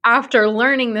after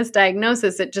learning this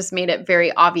diagnosis, it just made it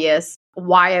very obvious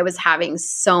why I was having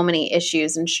so many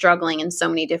issues and struggling in so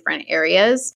many different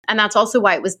areas. And that's also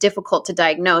why it was difficult to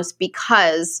diagnose,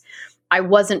 because I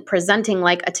wasn't presenting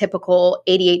like a typical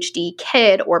ADHD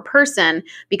kid or person,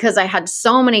 because I had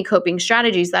so many coping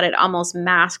strategies that it almost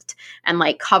masked and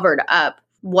like covered up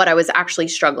what I was actually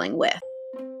struggling with.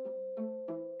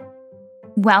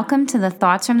 Welcome to the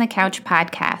Thoughts from the Couch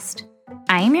podcast.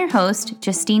 I am your host,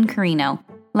 Justine Carino,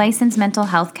 licensed mental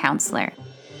health counselor.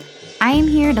 I am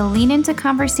here to lean into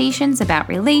conversations about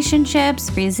relationships,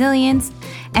 resilience,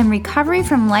 and recovery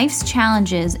from life's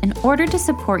challenges in order to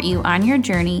support you on your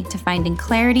journey to finding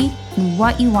clarity in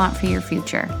what you want for your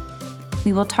future.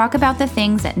 We will talk about the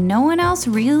things that no one else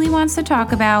really wants to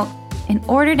talk about in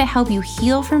order to help you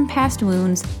heal from past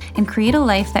wounds and create a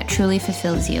life that truly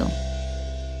fulfills you.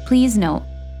 Please note,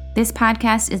 this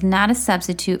podcast is not a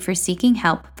substitute for seeking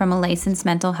help from a licensed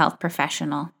mental health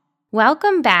professional.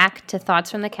 Welcome back to Thoughts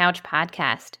from the Couch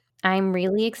podcast. I'm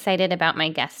really excited about my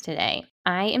guest today.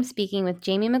 I am speaking with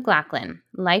Jamie McLaughlin,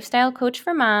 lifestyle coach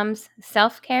for moms,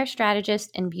 self-care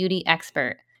strategist, and beauty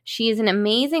expert. She is an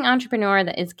amazing entrepreneur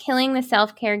that is killing the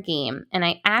self-care game, and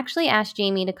I actually asked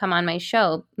Jamie to come on my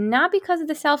show, not because of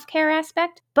the self-care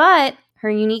aspect, but her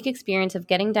unique experience of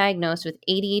getting diagnosed with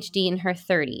ADHD in her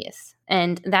 30s.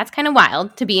 And that's kind of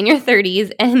wild to be in your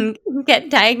 30s and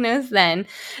get diagnosed then.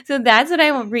 So that's what I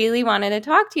really wanted to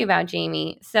talk to you about,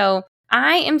 Jamie. So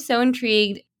I am so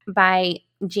intrigued by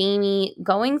Jamie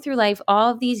going through life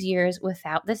all of these years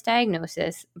without this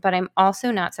diagnosis, but I'm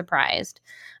also not surprised.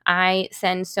 I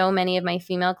send so many of my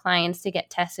female clients to get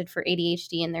tested for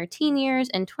ADHD in their teen years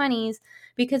and 20s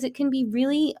because it can be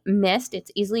really missed.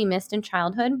 It's easily missed in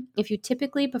childhood. If you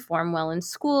typically perform well in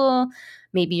school,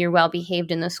 maybe you're well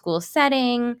behaved in the school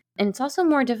setting, and it's also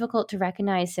more difficult to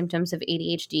recognize symptoms of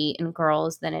ADHD in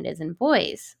girls than it is in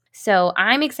boys. So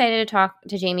I'm excited to talk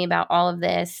to Jamie about all of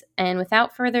this. And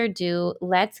without further ado,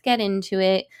 let's get into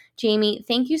it. Jamie,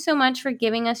 thank you so much for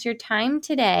giving us your time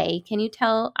today. Can you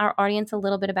tell our audience a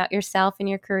little bit about yourself and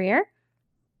your career?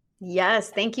 Yes,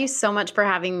 thank you so much for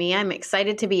having me. I'm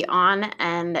excited to be on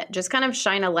and just kind of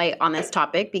shine a light on this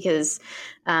topic because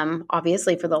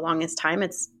obviously for the longest time,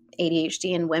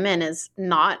 ADHD in women is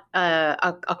not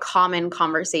a common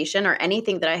conversation or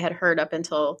anything that I had heard up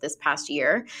until this past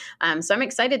year. So I'm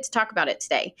excited to talk about it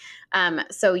today.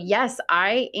 So yes,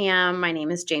 my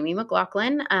name is Jamie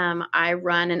McLaughlin. I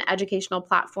run an educational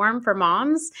platform for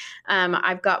moms.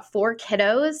 I've got 4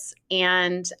 kiddos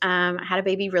and I had a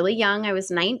baby really young. I was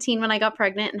 19 when I got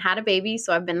pregnant and had a baby.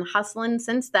 So I've been hustling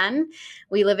since then.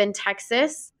 We live in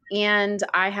Texas. And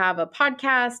I have a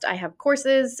podcast, I have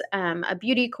courses, a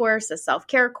beauty course, a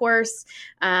self-care course,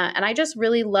 and I just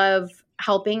really love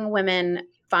helping women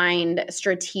find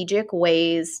strategic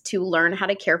ways to learn how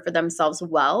to care for themselves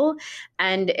well.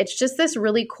 And it's just this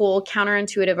really cool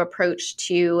counterintuitive approach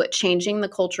to changing the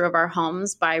culture of our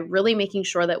homes by really making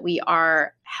sure that we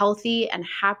are healthy and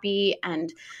happy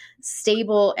and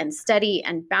stable and steady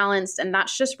and balanced. And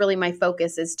that's just really my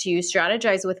focus, is to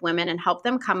strategize with women and help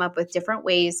them come up with different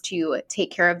ways to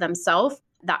take care of themselves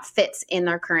that fits in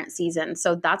their current season.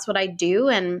 So that's what I do.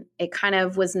 And it kind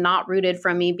of was not rooted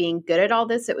from me being good at all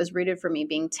this. It was rooted from me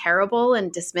being terrible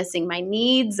and dismissing my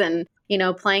needs and,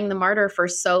 playing the martyr for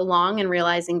so long and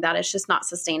realizing that it's just not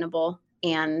sustainable.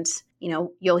 And,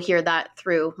 you'll hear that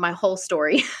through my whole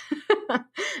story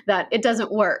that it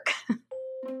doesn't work.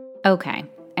 Okay.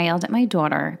 I yelled at my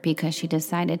daughter because she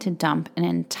decided to dump an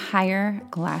entire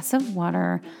glass of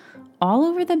water all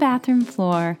over the bathroom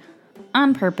floor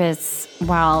on purpose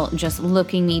while just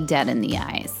looking me dead in the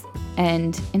eyes.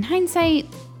 And in hindsight,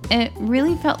 it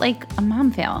really felt like a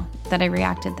mom fail that I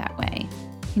reacted that way.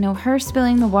 Her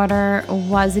spilling the water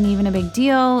wasn't even a big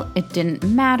deal. It didn't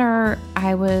matter.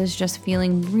 I was just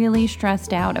feeling really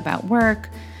stressed out about work,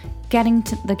 getting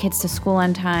the kids to school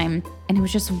on time, and it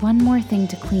was just one more thing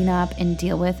to clean up and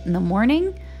deal with in the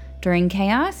morning during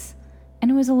chaos, and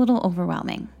it was a little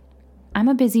overwhelming. I'm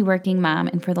a busy working mom,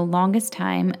 and for the longest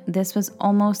time, this was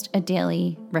almost a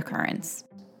daily recurrence,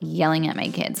 yelling at my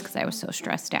kids because I was so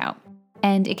stressed out.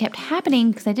 And it kept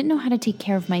happening because I didn't know how to take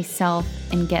care of myself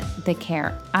and get the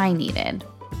care I needed.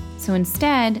 So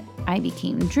instead, I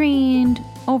became drained,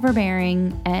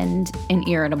 overbearing, and an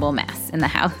irritable mess in the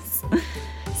house.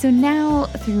 So now,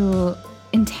 through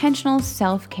intentional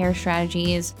self-care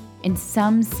strategies and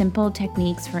some simple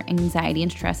techniques for anxiety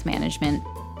and stress management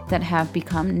that have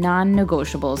become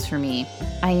non-negotiables for me,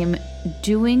 I am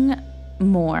doing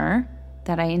more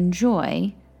that I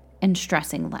enjoy and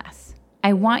stressing less.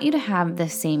 I want you to have the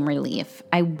same relief.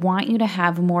 I want you to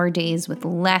have more days with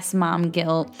less mom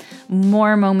guilt,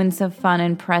 more moments of fun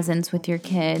and presence with your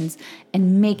kids,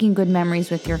 and making good memories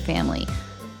with your family.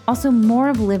 Also, more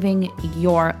of living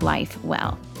your life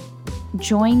well.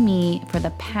 Join me for the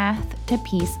Path to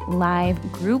Peace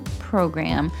live group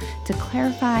program to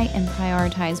clarify and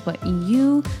prioritize what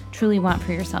you truly want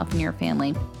for yourself and your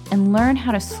family, and learn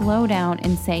how to slow down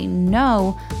and say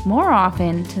no more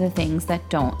often to the things that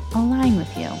don't align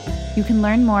with you. You can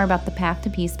learn more about the Path to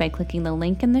Peace by clicking the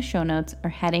link in the show notes or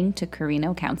heading to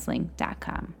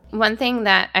carinocounseling.com. One thing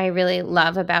that I really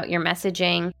love about your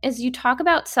messaging is you talk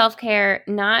about self-care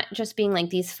not just being like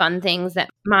these fun things that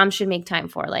moms should make time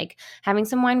for, like having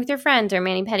some wine with your friends or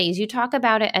mani-pedis. You talk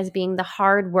about it as being the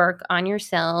hard work on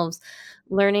yourselves,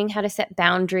 learning how to set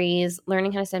boundaries,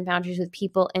 with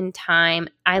people and time.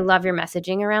 I love your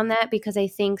messaging around that because I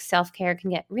think self-care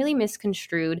can get really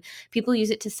misconstrued. People use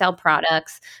it to sell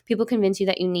products. People convince you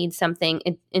that you need something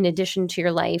in addition to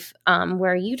your life,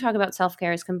 where you talk about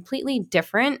self-care is completely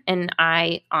different. And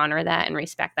I honor that and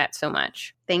respect that so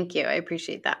much. Thank you. I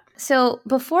appreciate that. So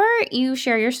before you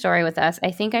share your story with us,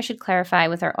 I think I should clarify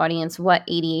with our audience what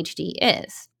ADHD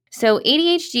is. So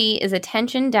ADHD is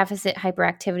attention deficit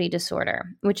hyperactivity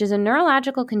disorder, which is a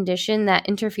neurological condition that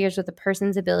interferes with a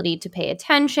person's ability to pay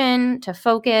attention, to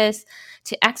focus,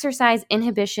 to exercise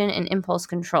inhibition and impulse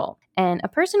control. And a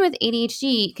person with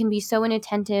ADHD can be so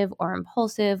inattentive or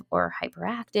impulsive or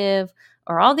hyperactive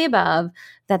or all the above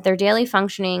that their daily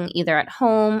functioning, either at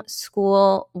home,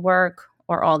 school, work,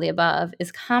 or all the above,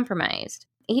 is compromised.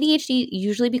 ADHD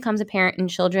usually becomes apparent in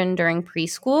children during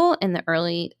preschool and the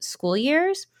early school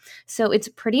years. So it's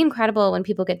pretty incredible when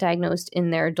people get diagnosed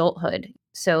in their adulthood.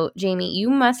 So Jamie, you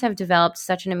must have developed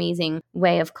such an amazing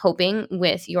way of coping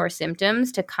with your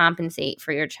symptoms to compensate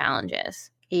for your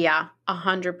challenges. Yeah,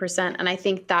 100%. And I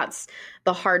think that's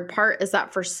the hard part, is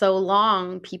that for so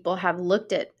long, people have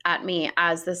looked at me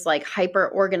as this like hyper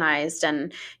organized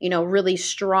and, really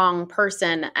strong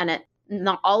person. And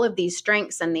not all of these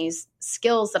strengths and these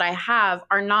skills that I have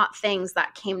are not things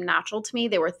that came natural to me.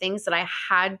 They were things that I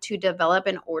had to develop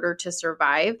in order to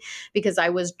survive because I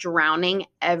was drowning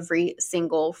every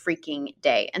single freaking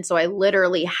day. And so I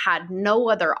literally had no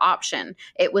other option.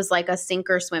 It was like a sink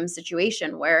or swim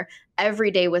situation where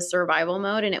every day was survival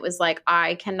mode. And it was like,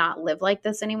 I cannot live like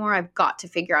this anymore. I've got to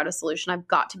figure out a solution. I've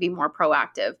got to be more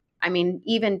proactive. I mean,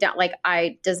 even like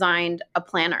I designed a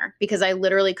planner because I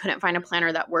literally couldn't find a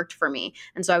planner that worked for me.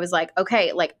 And so I was like,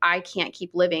 okay, like I can't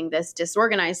keep living this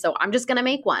disorganized. So I'm just going to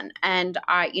make one. And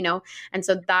and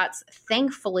so that's,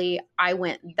 thankfully I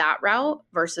went that route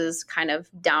versus kind of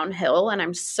downhill. And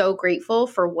I'm so grateful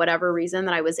for whatever reason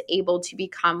that I was able to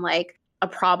become like a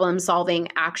problem solving,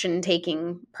 action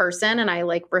taking person. And I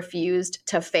like refused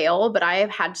to fail, but I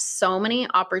have had so many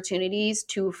opportunities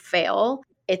to fail.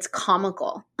 It's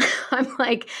comical. I'm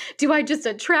like, do I just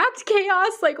attract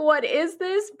chaos? Like, what is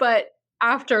this? But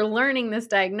after learning this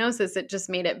diagnosis, it just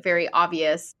made it very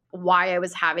obvious why I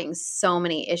was having so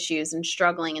many issues and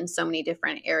struggling in so many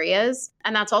different areas.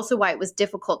 And that's also why it was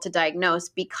difficult to diagnose,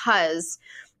 because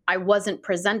I wasn't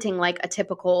presenting like a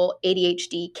typical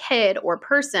ADHD kid or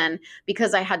person,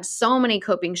 because I had so many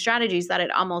coping strategies that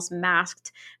it almost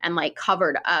masked and like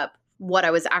covered up what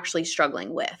I was actually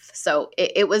struggling with. So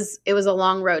it was a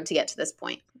long road to get to this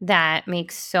point. That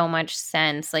makes so much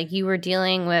sense. Like you were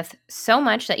dealing with so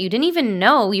much that you didn't even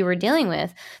know you were dealing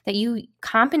with, that you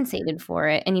compensated for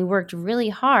it and you worked really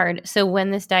hard. So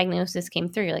when this diagnosis came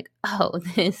through, you're like, oh,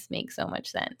 this makes so much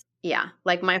sense. Yeah,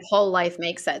 like my whole life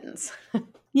makes sense.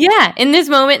 Yeah, in this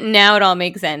moment, now it all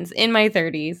makes sense in my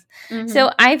 30s. Mm-hmm.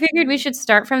 So I figured we should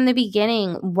start from the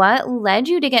beginning. What led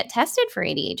you to get tested for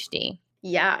ADHD?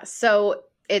 Yeah, so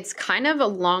it's kind of a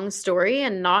long story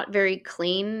and not very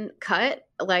clean cut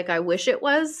like I wish it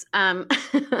was.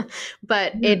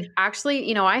 But it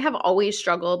actually, I have always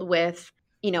struggled with,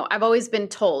 I've always been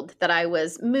told that I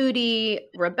was moody,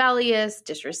 rebellious,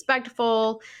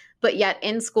 disrespectful, but yet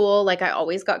in school, like I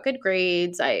always got good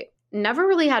grades. I never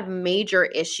really had major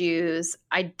issues.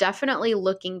 I definitely,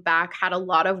 looking back, had a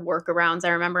lot of workarounds.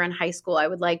 I remember in high school, I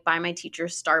would like buy my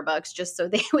teachers Starbucks just so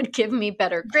they would give me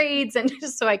better grades and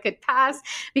just so I could pass,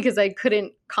 because I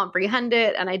couldn't comprehend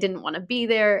it and I didn't want to be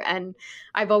there. And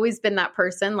I've always been that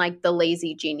person, like the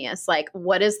lazy genius, like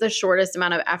what is the shortest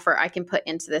amount of effort I can put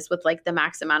into this with like the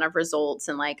max amount of results?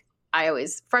 And like, I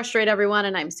always frustrate everyone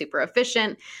and I'm super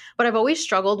efficient, but I've always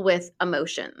struggled with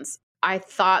emotions. I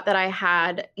thought that I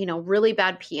had, really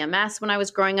bad PMS when I was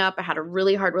growing up. I had a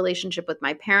really hard relationship with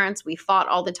my parents. We fought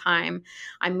all the time.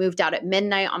 I moved out at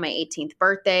midnight on my 18th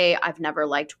birthday. I've never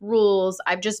liked rules.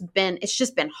 It's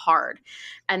just been hard.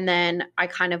 And then I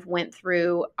kind of went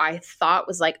through, I thought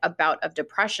was like a bout of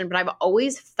depression, but I've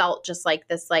always felt just like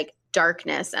this like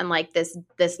darkness and like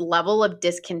this level of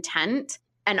discontent,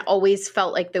 and always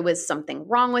felt like there was something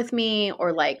wrong with me,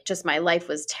 or like just my life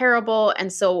was terrible.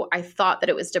 And so I thought that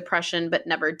it was depression, but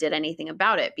never did anything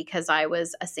about it because I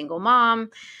was a single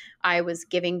mom. I was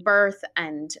giving birth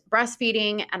and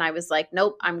breastfeeding. And I was like,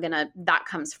 nope, that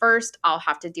comes first. I'll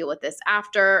have to deal with this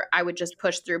after. I would just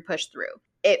push through.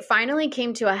 It finally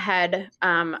came to a head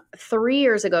 3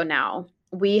 years ago now.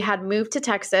 We had moved to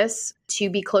Texas to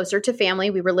be closer to family.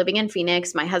 We were living in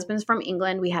Phoenix. My husband's from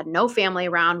England. We had no family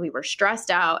around. We were stressed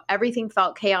out. Everything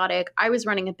felt chaotic. I was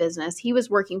running a business. He was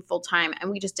working full time,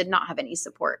 and we just did not have any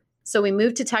support. So we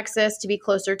moved to Texas to be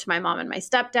closer to my mom and my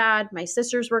stepdad. My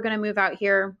sisters were going to move out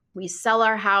here. We sell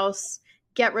our house,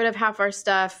 get rid of half our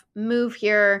stuff, move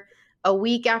here. A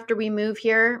week after we moved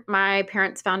here, my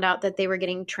parents found out that they were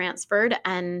getting transferred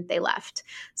and they left.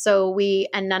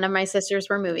 And none of my sisters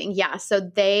were moving. Yeah. So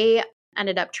they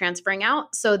ended up transferring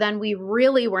out. So then we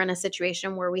really were in a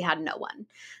situation where we had no one,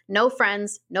 no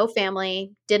friends, no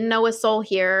family, didn't know a soul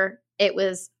here. It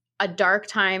was a dark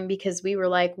time because we were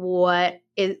like,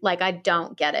 I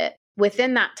don't get it.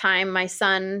 Within that time, my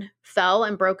son fell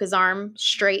and broke his arm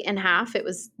straight in half. It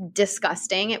was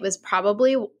disgusting. It was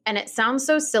probably, and it sounds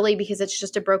so silly because it's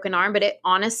just a broken arm, but it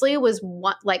honestly was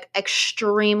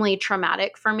extremely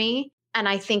traumatic for me. And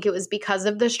I think it was because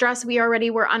of the stress we already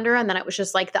were under. And then it was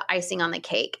just like the icing on the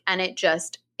cake. And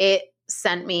it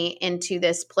sent me into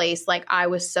this place like I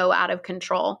was so out of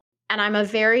control. And I'm a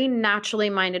very naturally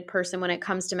minded person when it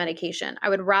comes to medication. I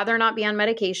would rather not be on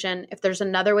medication. If there's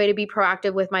another way to be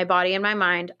proactive with my body and my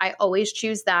mind, I always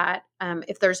choose that.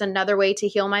 If there's another way to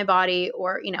heal my body,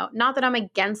 or, not that I'm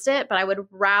against it, but I would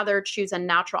rather choose a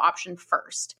natural option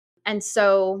first. And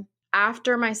so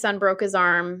after my son broke his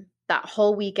arm, that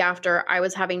whole week after, I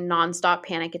was having nonstop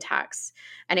panic attacks.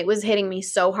 And it was hitting me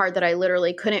so hard that I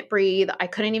literally couldn't breathe. I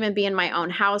couldn't even be in my own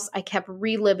house. I kept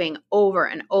reliving over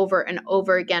and over and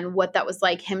over again what that was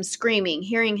like, him screaming,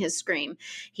 hearing his scream.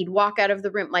 He'd walk out of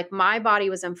the room. Like, my body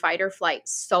was in fight or flight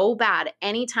so bad.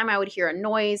 Anytime I would hear a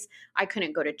noise, I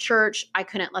couldn't go to church. I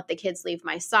couldn't let the kids leave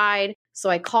my side. So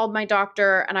I called my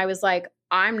doctor and I was like,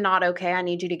 I'm not okay. I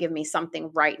need you to give me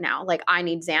something right now. Like, I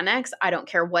need Xanax. I don't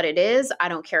care what it is. I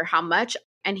don't care how much.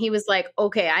 And he was like,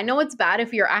 okay, I know it's bad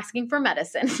if you're asking for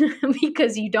medicine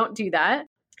because you don't do that.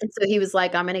 And so he was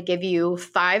like, I'm going to give you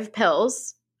 5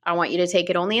 pills. I want you to take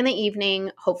it only in the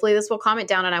evening. Hopefully this will calm it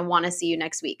down. And I want to see you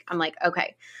next week. I'm like,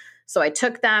 okay. So I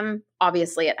took them.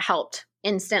 Obviously it helped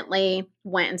instantly.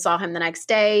 Went and saw him the next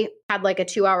day, had like a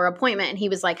 2-hour appointment. And he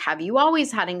was like, have you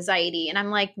always had anxiety? And I'm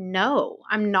like, no,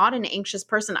 I'm not an anxious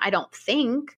person. I don't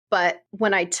think. But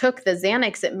when I took the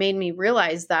Xanax, it made me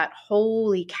realize that,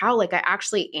 holy cow, like I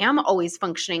actually am always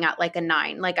functioning at like a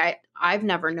 9. Like I've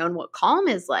never known what calm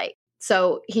is like.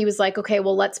 So he was like, okay,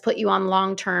 well, let's put you on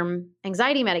long-term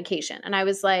anxiety medication. And I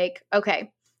was like,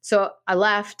 okay. So I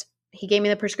left. He gave me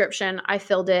the prescription. I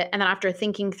filled it. And then after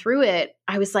thinking through it,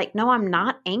 I was like, no, I'm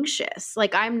not anxious.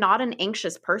 Like, I'm not an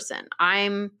anxious person.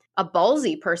 I'm a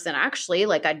ballsy person, actually.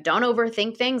 Like, I don't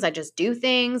overthink things. I just do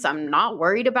things. I'm not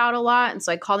worried about a lot. And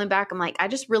so I called him back. I'm like, I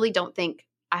just really don't think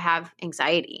I have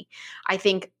anxiety. I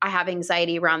think I have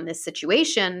anxiety around this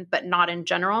situation, but not in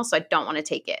general. So I don't want to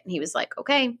take it. And he was like,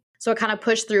 okay. So I kind of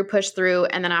pushed through.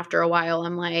 And then after a while,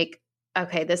 I'm like,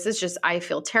 okay, this is just, I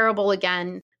feel terrible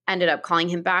again. Ended up calling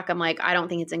him back. I'm like, I don't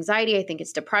think it's anxiety. I think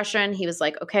it's depression. He was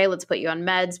like, okay, let's put you on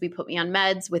meds. We put me on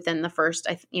meds within the first,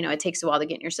 it takes a while to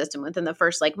get in your system. Within the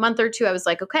first like month or two, I was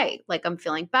like, okay, like I'm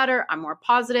feeling better. I'm more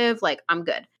positive. Like I'm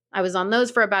good. I was on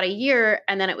those for about a year.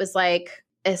 And then it was like,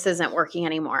 this isn't working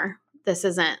anymore. This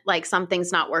isn't like,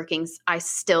 something's not working. I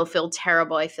still feel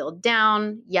terrible. I feel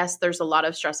down. Yes, there's a lot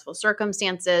of stressful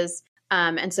circumstances.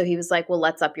 And so he was like, well,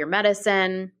 let's up your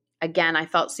medicine. Again, I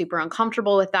felt super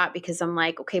uncomfortable with that because I'm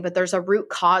like, okay, but there's a root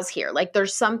cause here. Like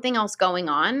there's something else going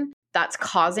on that's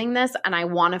causing this. And I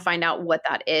want to find out what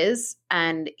that is.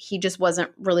 And he just wasn't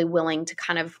really willing to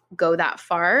kind of go that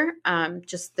far.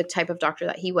 Just the type of doctor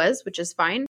that he was, which is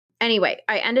fine. Anyway,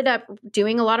 I ended up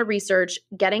doing a lot of research,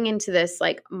 getting into this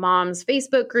like mom's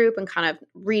Facebook group and kind of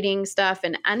reading stuff,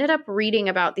 and ended up reading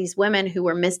about these women who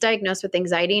were misdiagnosed with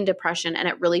anxiety and depression. And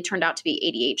it really turned out to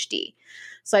be ADHD.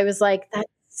 So I was like, that's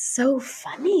so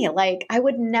funny. Like I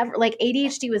would never, like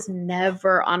ADHD was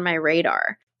never on my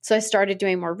radar. So I started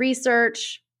doing more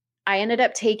research. I ended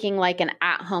up taking like an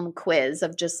at-home quiz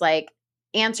of just like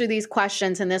answer these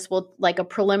questions, and this will like a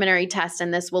preliminary test,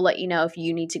 and this will let you know if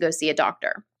you need to go see a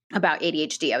doctor about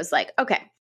ADHD. I was like, okay,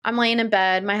 I'm laying in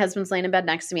bed. My husband's laying in bed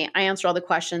next to me. I answer all the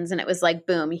questions, and it was like,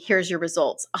 boom, here's your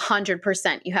results.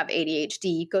 100% you have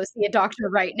ADHD. Go see a doctor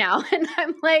right now. And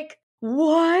I'm like,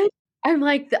 what? I'm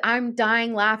like, I'm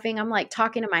dying laughing. I'm like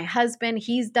talking to my husband.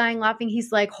 He's dying laughing.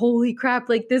 He's like, holy crap,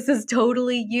 like this is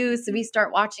totally you. So we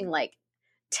start watching like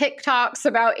TikToks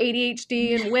about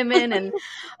ADHD and women,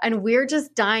 and we're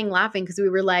just dying laughing because we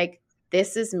were like,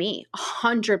 this is me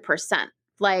 100%.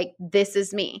 Like this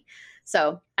is me.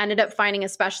 So ended up finding a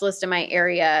specialist in my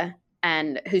area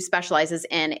and who specializes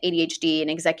in ADHD and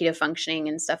executive functioning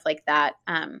and stuff like that.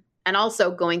 And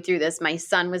also going through this, my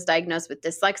son was diagnosed with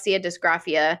dyslexia,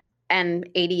 dysgraphia, and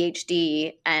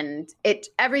ADHD, and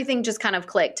everything just kind of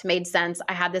clicked, made sense.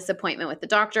 I had this appointment with the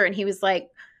doctor, and he was like,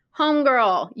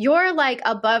 homegirl, you're like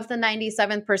above the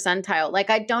 97th percentile. Like,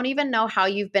 I don't even know how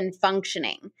you've been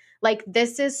functioning. Like,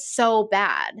 this is so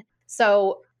bad.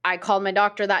 So I called my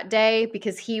doctor that day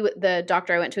because the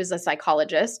doctor I went to is a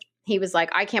psychologist. He was like,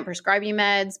 I can't prescribe you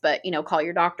meds, but, call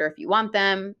your doctor if you want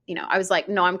them. I was like,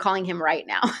 no, I'm calling him right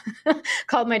now.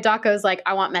 Called my doc. I was like,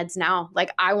 I want meds now. Like,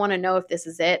 I want to know if this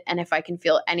is it. And if I can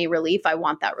feel any relief, I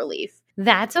want that relief.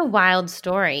 That's a wild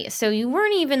story. So you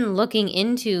weren't even looking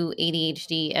into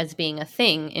ADHD as being a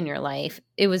thing in your life.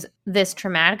 It was this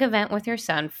traumatic event with your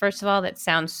son. First of all, that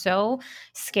sounds so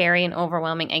scary and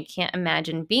overwhelming. I can't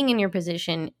imagine being in your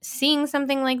position, seeing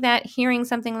something like that, hearing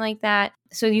something like that.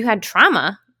 So you had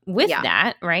trauma with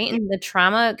that, right? And the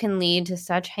trauma can lead to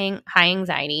such high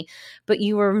anxiety, but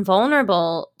you were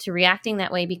vulnerable to reacting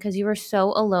that way because you were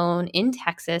so alone in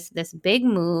Texas, this big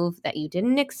move that you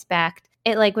didn't expect.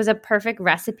 It like was a perfect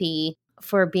recipe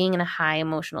for being in a high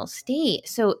emotional state.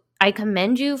 So I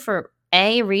commend you for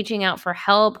reaching out for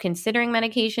help, considering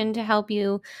medication to help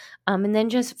you. And then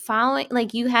just following,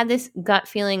 like you had this gut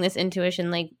feeling, this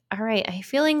intuition, like, all right, I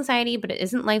feel anxiety, but it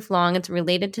isn't lifelong. It's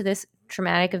related to this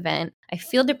traumatic event. I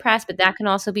feel depressed, but that can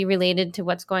also be related to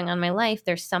what's going on in my life.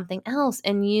 There's something else.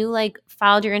 And you like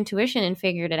followed your intuition and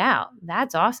figured it out.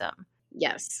 That's awesome.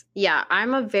 Yes. Yeah.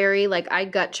 I'm a very I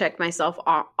gut check myself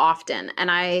often.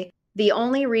 And the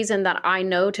only reason that I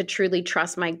know to truly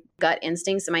trust my gut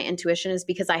instincts and my intuition is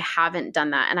because I haven't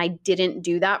done that. And I didn't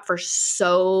do that for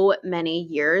so many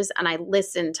years. And I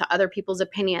listened to other people's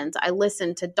opinions. I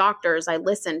listened to doctors. I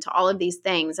listened to all of these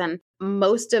things. And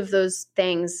most of those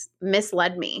things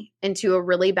misled me into a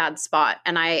really bad spot.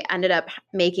 And I ended up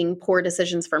making poor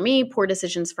decisions for me, poor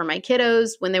decisions for my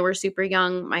kiddos when they were super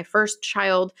young. My first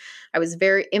child, I was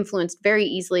very influenced very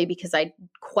easily because I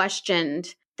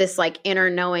questioned this inner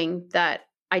knowing that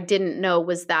I didn't know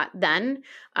was that then.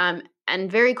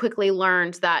 And very quickly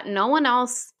learned that no one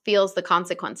else feels the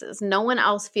consequences. No one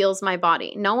else feels my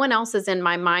body. No one else is in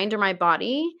my mind or my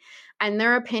body. And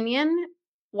their opinion,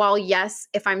 while yes,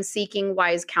 if I'm seeking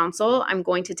wise counsel, I'm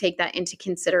going to take that into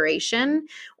consideration.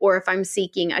 Or if I'm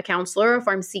seeking a counselor, if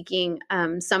I'm seeking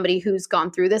somebody who's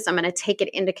gone through this, I'm going to take it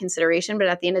into consideration. But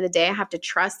at the end of the day, I have to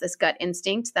trust this gut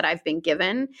instinct that I've been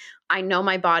given. I know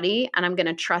my body, and I'm going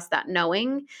to trust that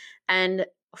knowing. And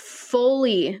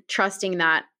fully trusting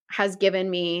that has given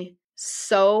me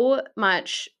so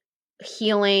much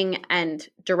healing and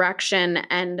direction,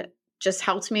 and just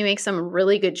helped me make some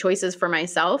really good choices for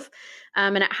myself.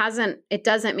 And it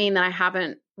doesn't mean that I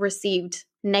haven't received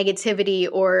negativity,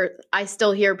 or I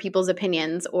still hear people's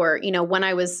opinions, or, when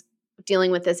I was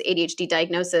dealing with this ADHD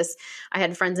diagnosis, I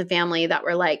had friends and family that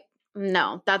were like,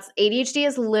 no, ADHD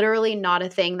is literally not a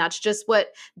thing. That's just what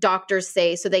doctors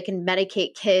say so they can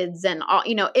medicate kids and all,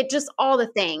 all the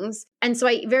things. And so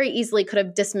I very easily could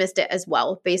have dismissed it as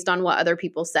well based on what other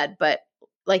people said. But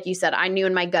like you said, I knew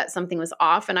in my gut something was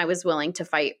off, and I was willing to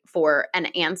fight for an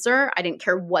answer. I didn't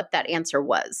care what that answer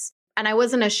was. And I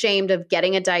wasn't ashamed of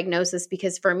getting a diagnosis,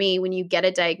 because for me, when you get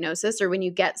a diagnosis or when you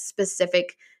get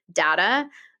specific data,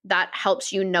 that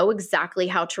helps you know exactly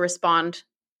how to respond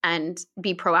and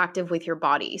be proactive with your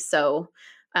body. So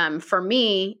for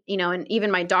me, and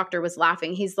even my doctor was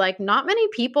laughing. He's like, not many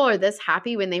people are this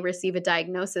happy when they receive a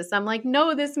diagnosis. I'm like,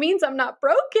 no, this means I'm not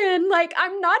broken. Like,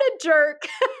 I'm not a jerk.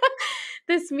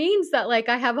 This means that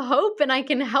I have hope and I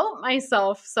can help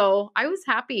myself. So I was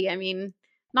happy. I mean,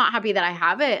 not happy that I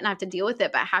have it and I have to deal with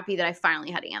it, but happy that I finally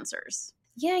had answers.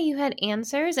 Yeah, you had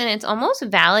answers, and it's almost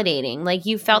validating. Like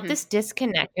you felt Hmm. this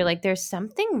disconnect. You're like, there's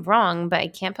something wrong, but I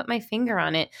can't put my finger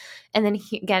on it. And then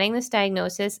getting this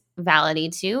diagnosis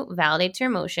validates your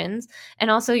emotions.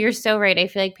 And also, you're so right. I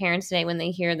feel like parents today, when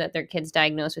they hear that their kid's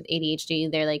diagnosed with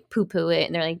ADHD, they're like poo poo it.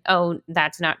 And they're like, oh,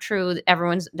 that's not true.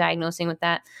 Everyone's diagnosing with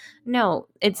that. No,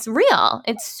 it's real.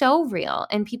 It's so real.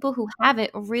 And people who have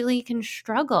it really can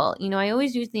struggle. I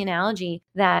always use the analogy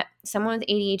that someone with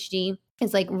ADHD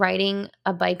is like riding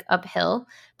a bike uphill,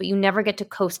 but you never get to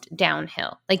coast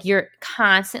downhill. Like you're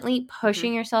constantly Hmm.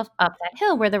 pushing yourself up that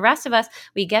hill, where the rest of us,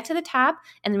 we get to the top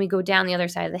and then we go down the other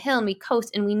side of the hill and we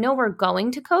coast, and we know we're going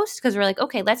to coast because we're like,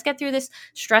 okay, let's get through this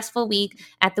stressful week.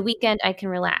 At the weekend, I can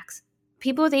relax.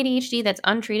 People with ADHD that's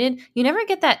untreated, you never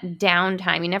get that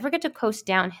downtime. You never get to coast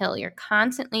downhill. You're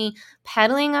constantly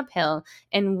pedaling uphill.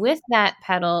 And with that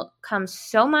pedal comes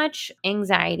so much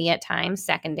anxiety at times,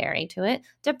 secondary to it,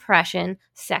 depression,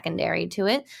 secondary to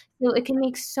it. So it can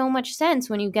make so much sense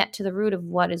when you get to the root of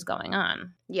what is going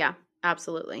on. Yeah,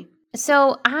 absolutely.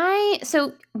 So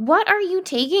what are you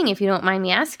taking, if you don't mind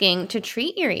me asking, to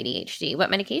treat your ADHD? What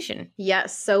medication?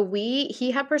 Yes. So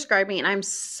he had prescribed me, and I'm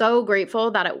so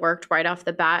grateful that it worked right off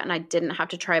the bat and I didn't have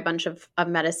to try a bunch of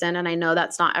medicine. And I know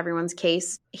that's not everyone's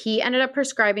case. He ended up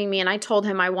prescribing me, and I told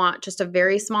him I want just a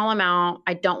very small amount.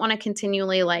 I don't want to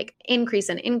continually like increase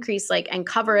like and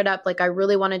cover it up. Like I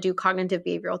really want to do cognitive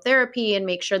behavioral therapy and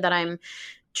make sure that I'm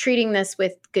treating this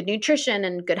with good nutrition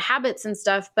and good habits and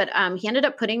stuff. But he ended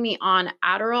up putting me on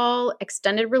Adderall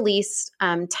extended release,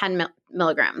 10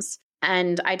 milligrams.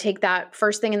 And I take that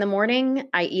first thing in the morning.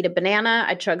 I eat a banana,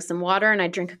 I chug some water, and I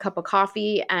drink a cup of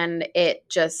coffee. And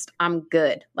I'm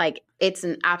good. Like it's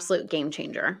an absolute game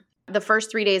changer. The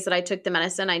first 3 days that I took the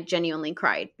medicine, I genuinely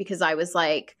cried because I was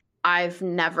like, I've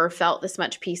never felt this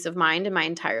much peace of mind in my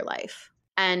entire life.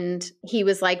 And he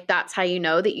was like, that's how you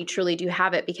know that you truly do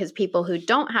have it, because people who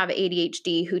don't have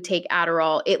ADHD who take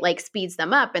Adderall, it like speeds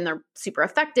them up and they're super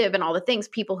effective and all the things.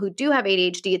 People who do have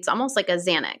ADHD, it's almost like a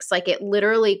Xanax. Like it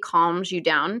literally calms you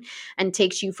down and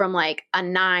takes you from like a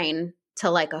 9 to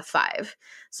like a 5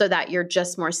 so that you're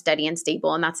just more steady and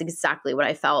stable. And that's exactly what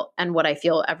I felt and what I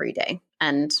feel every day.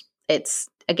 And it's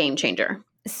a game changer.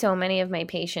 So many of my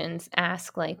patients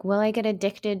ask, like, will I get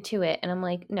addicted to it? And I'm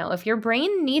like, no, if your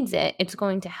brain needs it, it's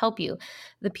going to help you.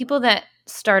 The people that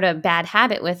start a bad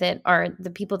habit with it are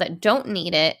the people that don't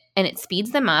need it, and it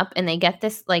speeds them up and they get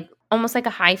this like almost like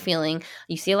a high feeling.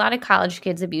 You see a lot of college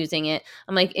kids abusing it.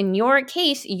 I'm like, in your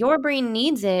case, your brain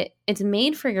needs it. It's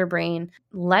made for your brain.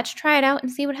 Let's try it out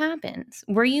and see what happens.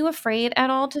 Were you afraid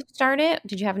at all to start it?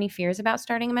 Did you have any fears about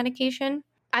starting a medication?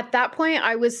 At that point,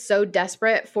 I was so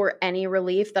desperate for any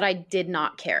relief that I did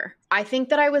not care. I think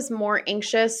that I was more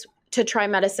anxious to try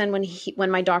medicine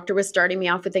when my doctor was starting me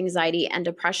off with anxiety and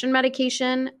depression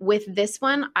medication. With this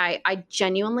one, I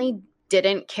genuinely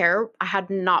didn't care. I had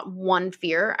not one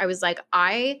fear. I was like,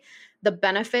 the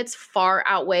benefits far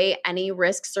outweigh any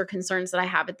risks or concerns that I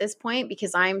have at this point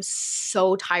because I'm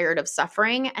so tired of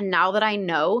suffering. And now that I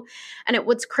know,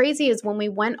 what's crazy is when we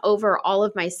went over all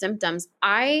of my symptoms,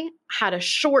 I had a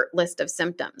short list of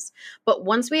symptoms. But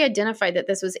once we identified that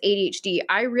this was ADHD,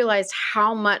 I realized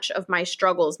how much of my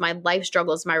struggles, my life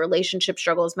struggles, my relationship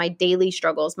struggles, my daily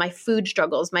struggles, my food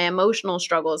struggles, my emotional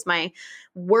struggles, my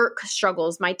work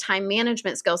struggles, my time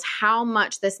management skills, how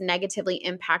much this negatively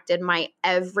impacted my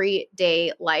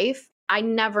everyday life. I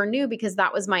never knew because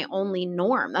that was my only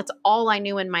norm. That's all I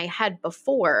knew in my head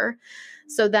before.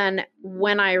 So then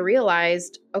when I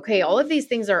realized, okay, all of these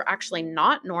things are actually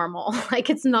not normal, like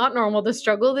it's not normal to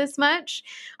struggle this much,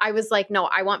 I was like, no,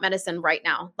 I want medicine right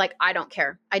now. Like, I don't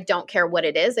care. I don't care what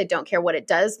it is. I don't care what it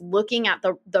does. Looking at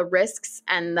the risks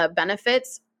and the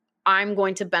benefits, I'm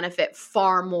going to benefit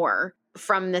far more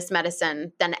from this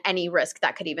medicine than any risk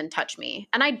that could even touch me.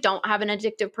 And I don't have an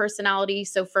addictive personality.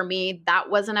 So for me, that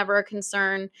wasn't ever a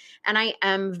concern. And I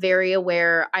am very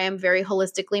aware. I am very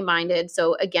holistically minded.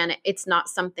 So again, it's not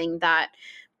something that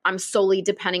I'm solely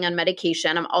depending on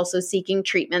medication. I'm also seeking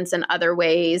treatments in other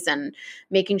ways and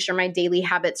making sure my daily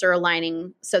habits are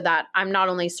aligning so that I'm not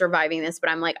only surviving this,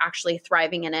 but I'm like actually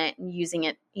thriving in it and using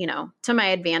it, to my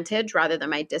advantage rather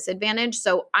than my disadvantage.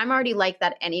 So I'm already like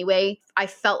that anyway. I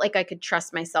felt like I could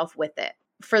trust myself with it.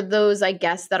 For those, I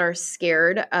guess, that are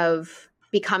scared of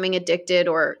becoming addicted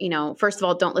or, first of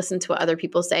all, don't listen to what other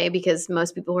people say because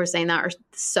most people who are saying that are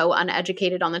so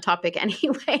uneducated on the topic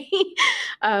anyway.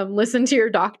 Listen to your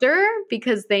doctor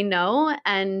because they know.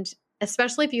 And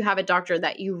especially if you have a doctor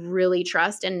that you really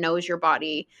trust and knows your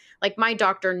body. Like my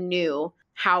doctor knew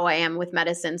how I am with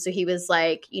medicine. So he was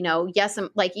like, yes, I'm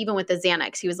like, even with the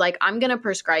Xanax, he was like, I'm going to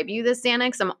prescribe you this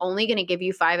Xanax. I'm only going to give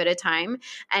you 5 at a time.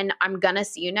 And I'm going to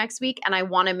see you next week. And I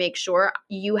want to make sure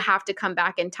you have to come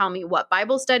back and tell me what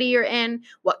Bible study you're in,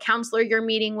 what counselor you're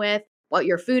meeting with, what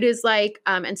your food is like.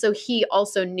 And so he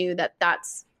also knew that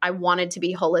I wanted to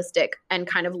be holistic and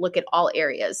kind of look at all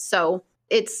areas. So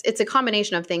it's a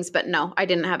combination of things, but no, I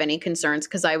didn't have any concerns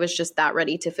because I was just that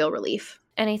ready to feel relief.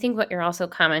 And I think what you're also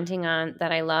commenting on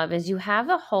that I love is you have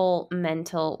a whole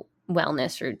mental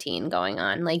wellness routine going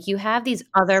on. Like you have these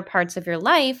other parts of your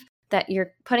life that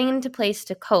you're putting into place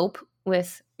to cope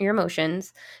with your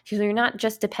emotions. So you're not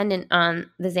just dependent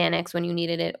on the Xanax when you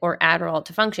needed it or Adderall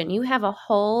to function. You have a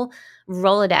whole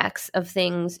Rolodex of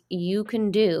things you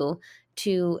can do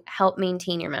to help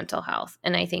maintain your mental health.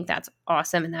 And I think that's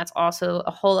awesome. And that's also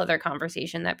a whole other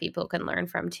conversation that people can learn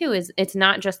from too, is it's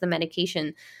not just the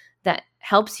medication that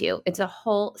helps you. It's a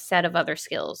whole set of other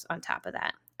skills on top of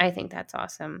that. I think that's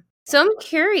awesome. So I'm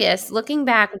curious, looking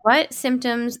back, what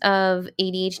symptoms of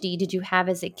ADHD did you have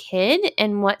as a kid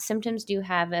and what symptoms do you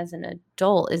have as an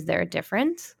adult? Is there a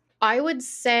difference? I would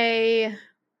say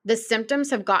the symptoms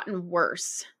have gotten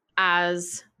worse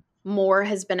as more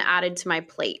has been added to my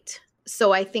plate.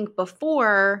 So I think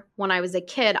before, when I was a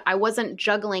kid, I wasn't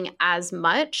juggling as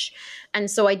much. And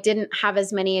so I didn't have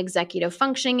as many executive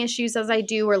functioning issues as I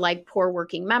do, or like poor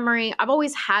working memory. I've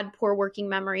always had poor working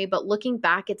memory, but looking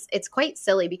back, it's quite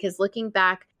silly because looking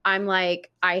back, I'm like,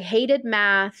 I hated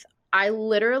math. I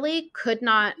literally could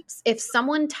not, if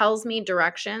someone tells me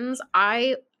directions,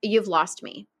 you've lost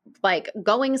me. Like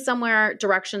going somewhere,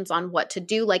 directions on what to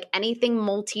do, like anything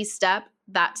multi-step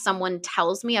that someone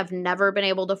tells me, I've never been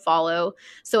able to follow.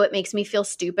 So it makes me feel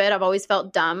stupid. I've always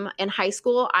felt dumb. In high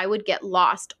school, I would get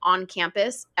lost on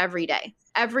campus every day.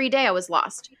 Every day I was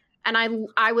lost. And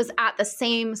I was at the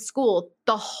same school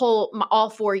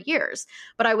all 4 years,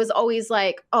 but I was always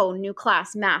like, oh, new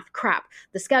class, math, crap,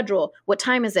 the schedule, what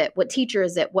time is it? What teacher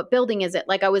is it? What building is it?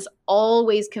 Like I was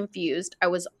always confused. I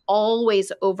was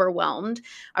always overwhelmed.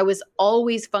 I was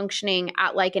always functioning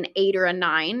at like an 8 or a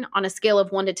 9 on a scale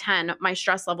of 1 to 10. My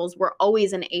stress levels were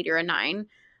always an 8 or a 9.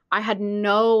 I had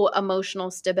no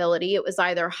emotional stability. It was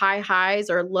either high highs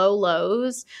or low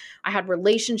lows. I had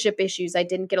relationship issues. I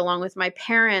didn't get along with my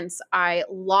parents. I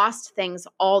lost things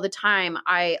all the time.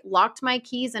 I locked my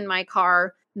keys in my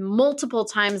car multiple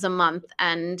times a month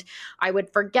and I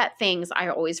would forget things. I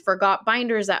always forgot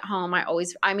binders at home.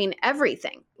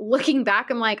 Everything. Looking back,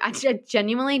 I'm like, I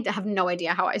genuinely have no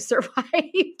idea how I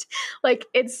survived. Like,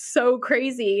 it's so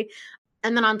crazy.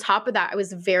 And then on top of that, I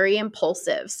was very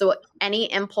impulsive. So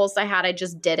any impulse I had, I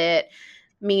just did it,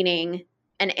 meaning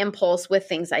an impulse with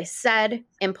things I said,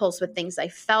 impulse with things I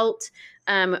felt.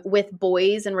 With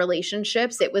boys and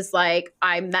relationships, it was like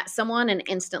I met someone and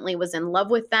instantly was in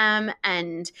love with them.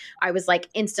 And I was like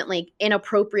instantly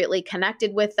inappropriately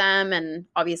connected with them. And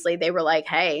obviously they were like,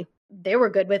 hey, they were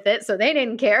good with it, so they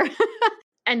didn't care.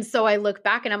 And so I look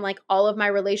back and I'm like, all of my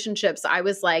relationships, I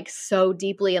was like so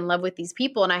deeply in love with these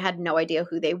people and I had no idea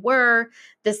who they were.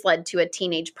 This led to a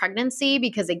teenage pregnancy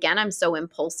because, again, I'm so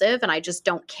impulsive and I just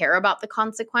don't care about the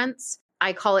consequence.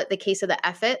 I call it the case of the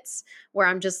F-its, where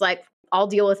I'm just like, I'll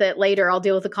deal with it later. I'll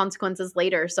deal with the consequences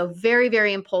later. So very,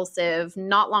 very impulsive,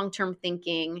 not long-term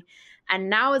thinking.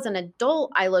 And now as an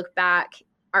adult, I look back,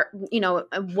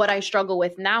 what I struggle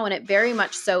with now, and it very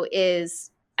much so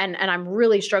is, and I'm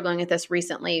really struggling with this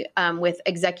recently, with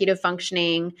executive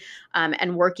functioning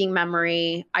and working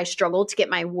memory. I struggle to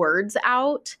get my words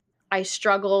out. I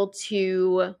struggle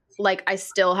to, I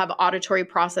still have auditory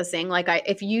processing.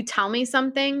 If you tell me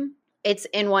something, it's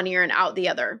in one ear and out the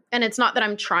other. And it's not that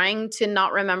I'm trying to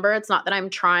not remember. It's not that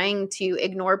I'm trying to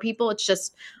ignore people. It's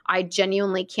just I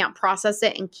genuinely can't process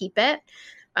it and keep it.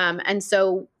 And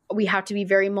so we have to be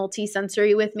very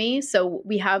multi-sensory with me. So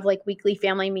we have weekly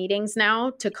family meetings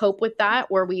now to cope with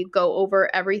that, where we go over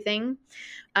everything,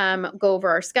 go over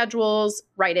our schedules,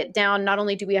 write it down. Not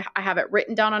only do I have it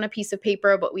written down on a piece of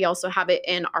paper, but we also have it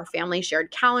in our family shared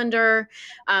calendar.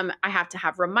 I have to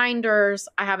have reminders.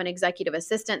 I have an executive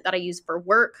assistant that I use for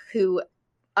work who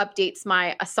updates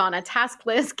my Asana task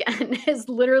list and is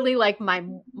literally like my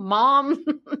mom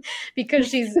because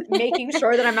she's making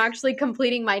sure that I'm actually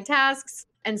completing my tasks.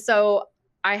 And so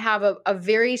I have a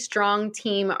very strong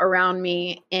team around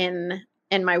me in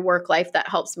my work life that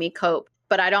helps me cope.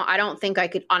 But I don't think I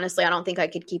could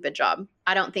keep a job.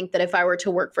 I don't think that if I were to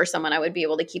work for someone, I would be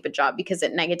able to keep a job because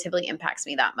it negatively impacts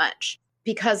me that much.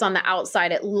 because on the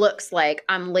outside, it looks like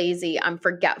I'm lazy, I'm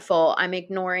forgetful, I'm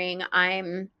ignoring,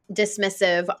 I'm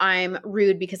dismissive, I'm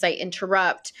rude because I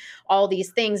interrupt, all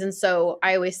these things. And so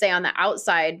I always say on the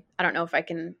outside, I don't know if I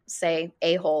can say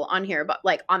a-hole on here, but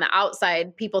like on the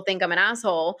outside, people think I'm an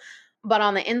asshole, but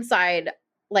on the inside,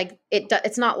 like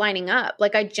it's not lining up.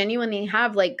 Like I genuinely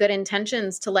have like good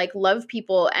intentions to like love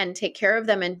people and take care of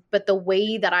them. But the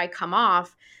way that I come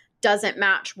off doesn't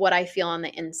match what I feel on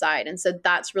the inside. And so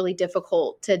that's really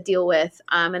difficult to deal with.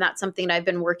 And that's something that I've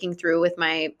been working through with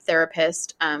my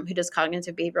therapist, who does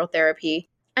cognitive behavioral therapy,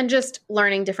 and just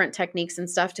learning different techniques and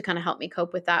stuff to kind of help me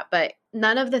cope with that. But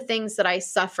none of the things that I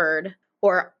suffered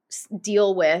or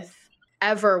deal with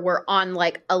ever were on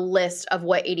like a list of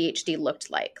what ADHD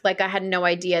looked like. Like I had no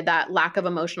idea that lack of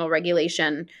emotional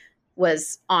regulation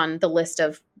was on the list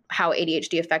of how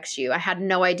ADHD affects you. I had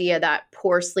no idea that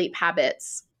poor sleep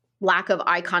habits, lack of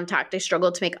eye contact. I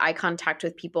struggle to make eye contact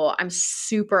with people. I'm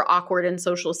super awkward in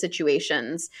social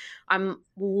situations. I'm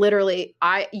literally,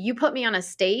 you put me on a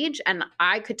stage and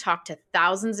I could talk to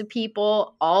thousands of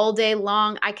people all day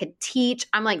long. I could teach.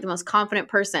 I'm like the most confident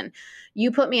person.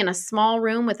 You put me in a small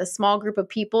room with a small group of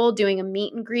people doing a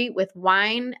meet and greet with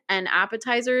wine and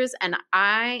appetizers, and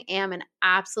I am an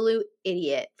absolute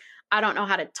idiot. I don't know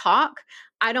how to talk.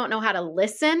 I don't know how to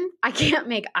listen. I can't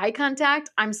make eye contact.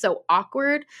 I'm so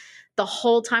awkward. The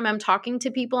whole time I'm talking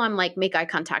to people, I'm like, make eye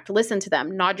contact, listen to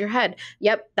them, nod your head.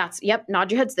 Yep,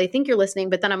 nod your head so they think you're listening.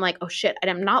 But then I'm like, oh shit,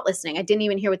 I'm not listening. I didn't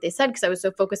even hear what they said because I was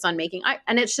so focused on making eye.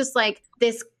 And it's just like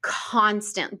this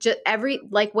constant,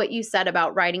 like what you said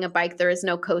about riding a bike, there is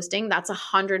no coasting. That's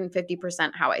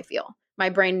 150% how I feel. My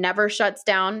brain never shuts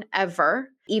down ever,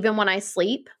 even when I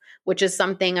sleep, which is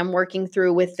something I'm working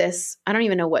through with this. I don't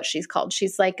even know what she's called.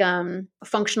 She's like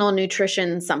functional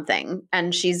nutrition something.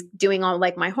 And she's doing all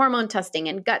like my hormone testing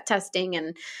and gut testing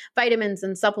and vitamins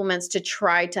and supplements to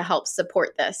try to help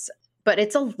support this. But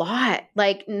it's a lot.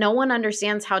 Like no one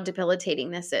understands how debilitating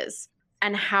this is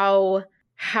and how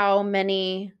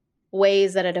many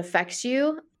ways that it affects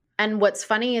you. And what's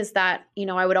funny is that,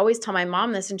 I would always tell my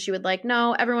mom this and she would like,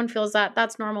 no, everyone feels that.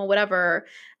 That's normal, whatever.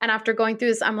 And after going through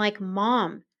this, I'm like,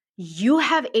 Mom, you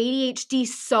have ADHD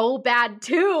so bad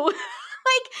too.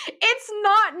 Like it's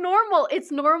not normal.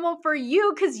 It's normal for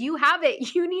you because you have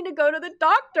it. You need to go to the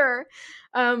doctor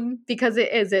because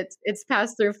it's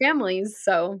passed through families.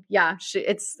 So yeah,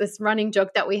 it's this running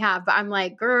joke that we have. But I'm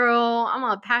like, girl, I'm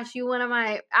gonna pass you one of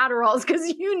my Adderalls because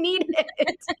you need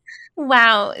it.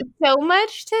 Wow. So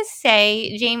much to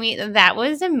say, Jamie. That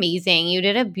was amazing. You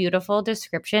did a beautiful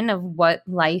description of what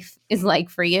life is like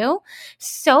for you.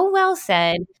 So well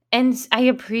said. And I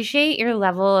appreciate your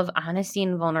level of honesty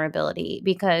and vulnerability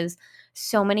because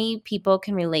so many people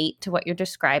can relate to what you're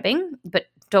describing, but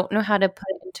don't know how to put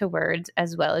it into words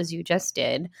as well as you just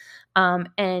did.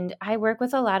 And I work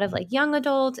with a lot of like young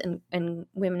adults and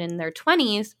women in their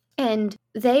 20s. And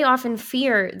they often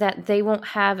fear that they won't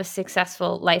have a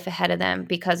successful life ahead of them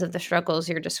because of the struggles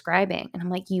you're describing. And I'm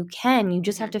like, you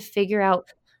just have to figure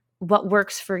out what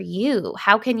works for you.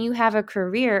 How can you have a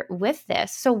career with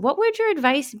this? So what would your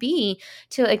advice be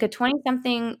to like a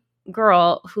 20-something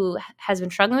girl who has been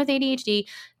struggling with ADHD,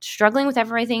 struggling with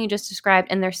everything you just described,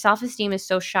 and their self-esteem is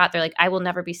so shot, they're like, I will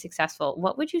never be successful.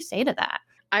 What would you say to that?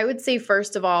 I would say,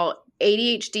 first of all,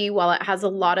 ADHD, while it has a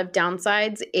lot of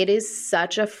downsides, it is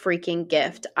such a freaking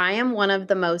gift. I am one of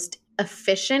the most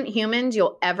efficient humans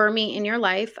you'll ever meet in your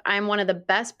life. I'm one of the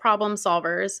best problem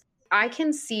solvers. I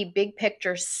can see big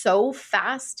picture so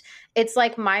fast. It's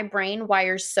like my brain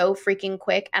wires so freaking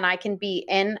quick, and I can be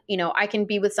I can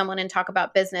be with someone and talk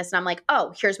about business and I'm like,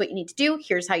 oh, here's what you need to do.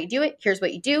 Here's how you do it. Here's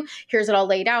what you do. Here's it all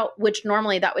laid out, which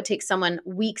normally that would take someone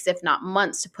weeks, if not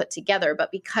months to put together.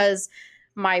 But because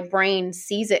my brain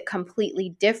sees it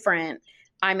completely different,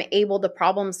 I'm able to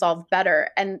problem solve better.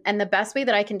 And the best way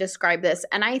that I can describe this,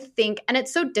 and I think, and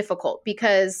it's so difficult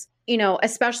because,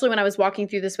 especially when I was walking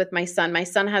through this with my son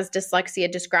has dyslexia,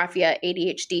 dysgraphia,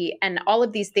 ADHD, and all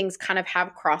of these things kind of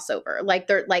have crossover. Like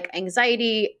they're like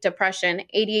anxiety, depression,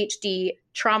 ADHD,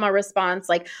 trauma response,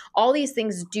 like all these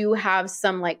things do have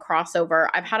some like crossover.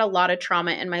 I've had a lot of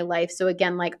trauma in my life. So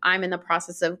again, like I'm in the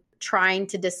process of trying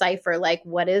to decipher like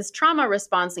what is trauma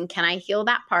response and can I heal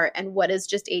that part and what is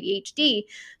just ADHD.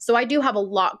 So I do have a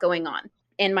lot going on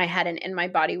in my head and in my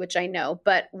body, which I know.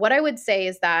 But what I would say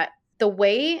is that the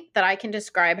way that I can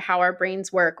describe how our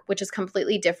brains work, which is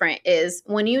completely different, is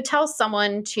when you tell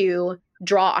someone to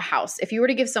draw a house. If you were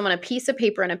to give someone a piece of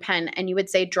paper and a pen and you would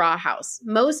say, draw a house,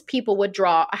 most people would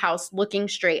draw a house looking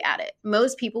straight at it.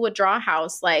 Most people would draw a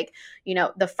house like,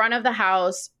 the front of the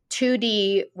house,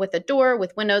 2D with a door,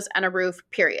 with windows and a roof,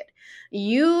 period.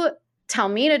 You tell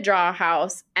me to draw a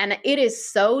house, and it is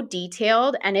so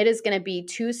detailed, and it is going to be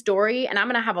 2-story, and I'm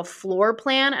going to have a floor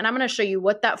plan, and I'm going to show you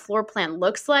what that floor plan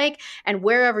looks like and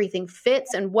where everything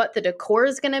fits and what the decor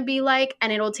is going to be like.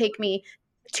 And it'll take me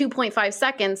 2.5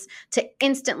 seconds to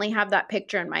instantly have that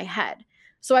picture in my head.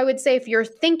 So I would say if you're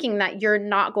thinking that you're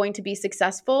not going to be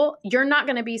successful, you're not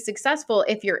going to be successful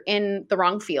if you're in the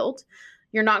wrong field.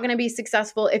 You're not going to be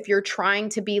successful if you're trying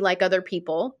to be like other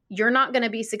people. You're not going to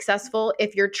be successful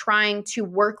if you're trying to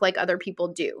work like other people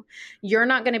do. You're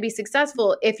not going to be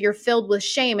successful if you're filled with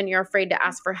shame and you're afraid to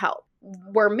ask for help.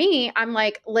 Where me, I'm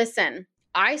like, listen,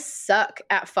 I suck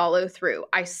at follow through.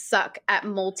 I suck at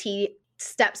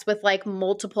steps with like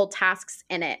multiple tasks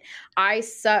in it. I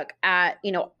suck at,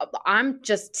 I'm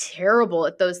just terrible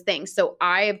at those things. So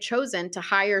I have chosen to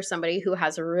hire somebody who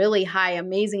has a really high,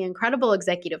 amazing, incredible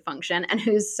executive function and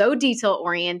who's so detail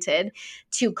oriented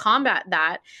to combat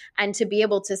that and to be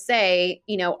able to say,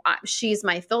 she's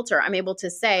my filter. I'm able to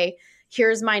say,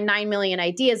 here's my 9 million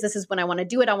ideas. This is when I want to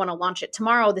do it. I want to launch it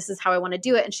tomorrow. This is how I want to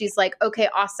do it. And she's like, okay,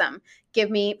 awesome. Give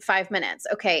me 5 minutes.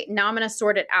 Okay, now I'm going to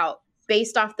sort it out.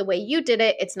 Based off the way you did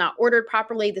it, it's not ordered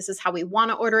properly. This is how we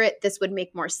want to order it. This would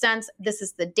make more sense. This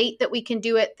is the date that we can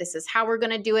do it. This is how we're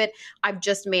going to do it. I've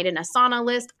just made an Asana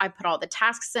list. I put all the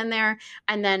tasks in there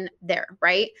and then there,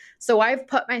 right? So I've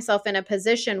put myself in a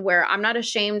position where I'm not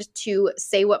ashamed to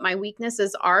say what my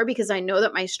weaknesses are because I know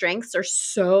that my strengths are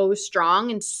so strong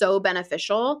and so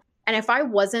beneficial. And if I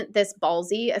wasn't this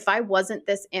ballsy, if I wasn't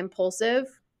this impulsive,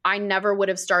 I never would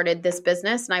have started this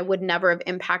business and I would never have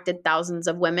impacted thousands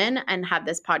of women and had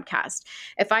this podcast.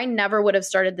 If I never would have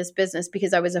started this business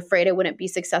because I was afraid I wouldn't be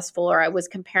successful or I was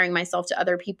comparing myself to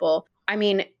other people,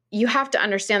 you have to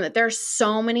understand that there are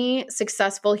so many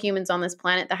successful humans on this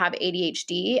planet that have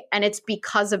ADHD, and it's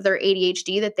because of their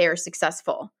ADHD that they are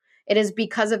successful. It is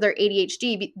because of their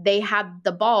ADHD. They had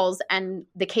the balls and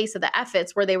the case of the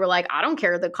efforts where they were like, I don't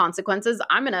care the consequences.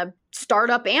 I'm going to start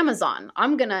up Amazon.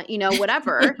 I'm going to,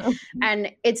 whatever.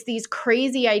 And it's these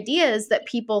crazy ideas that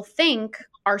people think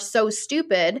are so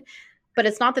stupid. But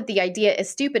it's not that the idea is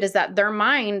stupid, is that their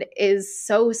mind is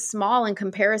so small in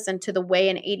comparison to the way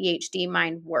an ADHD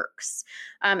mind works.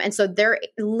 And so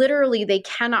they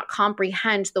cannot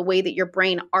comprehend the way that your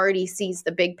brain already sees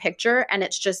the big picture, and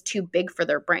it's just too big for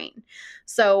their brain.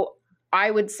 So I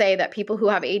would say that people who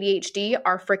have ADHD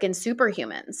are freaking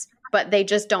superhumans, but they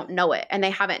just don't know it and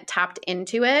they haven't tapped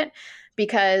into it,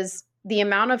 because the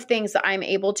amount of things that I'm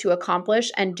able to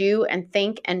accomplish and do and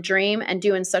think and dream and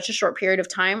do in such a short period of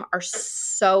time are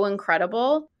so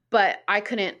incredible. But I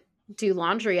couldn't do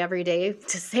laundry every day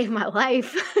to save my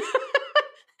life.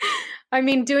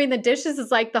 Doing the dishes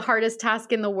is like the hardest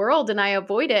task in the world and I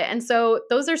avoid it. And so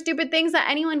those are stupid things that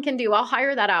anyone can do. I'll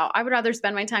hire that out. I would rather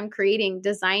spend my time creating,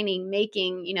 designing,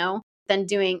 making, than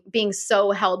being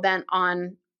so hell-bent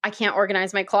on I can't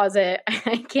organize my closet.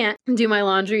 I can't do my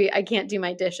laundry. I can't do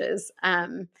my dishes.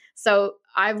 So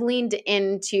I've leaned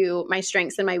into my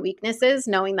strengths and my weaknesses,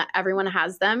 knowing that everyone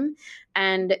has them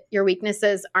and your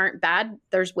weaknesses aren't bad.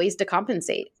 There's ways to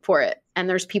compensate for it. And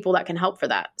there's people that can help for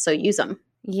that. So use them.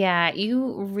 Yeah,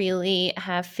 you really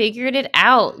have figured it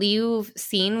out. You've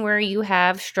seen where you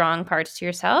have strong parts to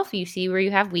yourself. You see where you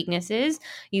have weaknesses.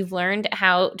 You've learned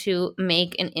how to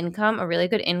make an income, a really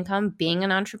good income, being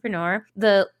an entrepreneur.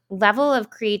 The level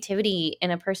of creativity in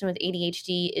a person with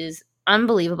ADHD is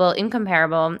unbelievable,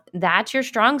 incomparable. That's your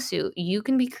strong suit. You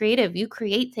can be creative. You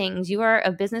create things. You are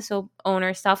a business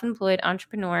owner, self-employed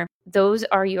entrepreneur. Those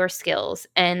are your skills.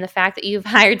 And the fact that you've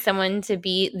hired someone to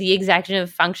be the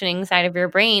executive functioning side of your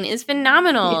brain is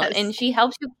phenomenal. Yes. And she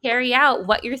helps you carry out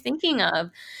what you're thinking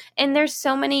of. And there's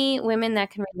so many women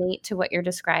that can relate to what you're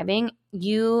describing.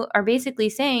 You are basically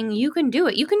saying you can do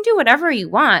it. You can do whatever you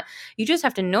want. You just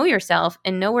have to know yourself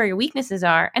and know where your weaknesses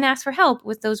are and ask for help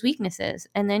with those weaknesses.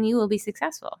 And then you will be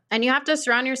successful. And you have to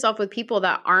surround yourself with people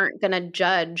that aren't going to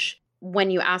judge when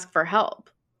you ask for help.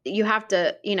 You have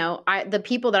to, the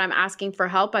people that I'm asking for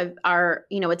help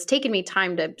it's taken me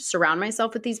time to surround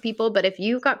myself with these people. But if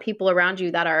you've got people around you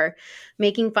that are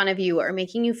making fun of you or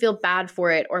making you feel bad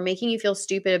for it or making you feel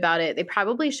stupid about it, they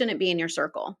probably shouldn't be in your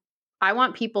circle. I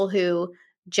want people who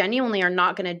genuinely are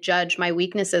not going to judge my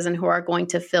weaknesses and who are going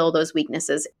to fill those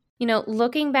weaknesses.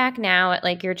 Looking back now at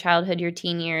like your childhood, your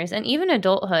teen years, and even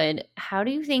adulthood, how do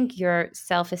you think your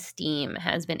self-esteem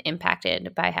has been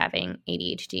impacted by having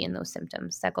ADHD and those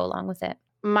symptoms that go along with it?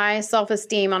 My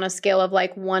self-esteem on a scale of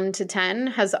like 1 to 10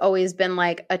 has always been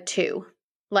like a 2.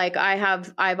 Like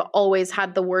I've always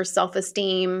had the worst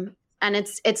self-esteem. And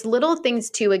it's little things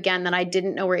too, again, that I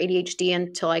didn't know were ADHD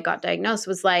until I got diagnosed,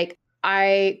 was like,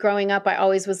 Growing up, I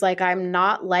always was like, I'm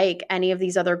not like any of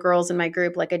these other girls in my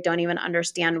group. Like, I don't even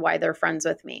understand why they're friends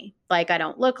with me. Like, I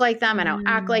don't look like them. I don't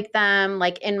act like them.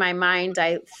 Like, in my mind,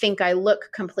 I think I look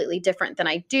completely different than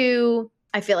I do.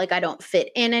 I feel like I don't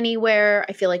fit in anywhere.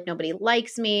 I feel like nobody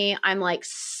likes me. I'm like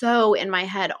so in my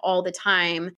head all the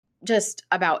time, just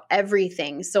about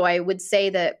everything. So I would say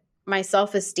that my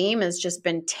self-esteem has just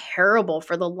been terrible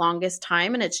for the longest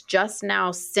time. And it's just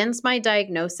now since my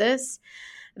diagnosis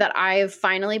that I've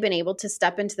finally been able to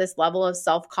step into this level of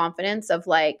self-confidence of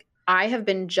like, I have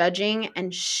been judging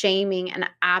and shaming and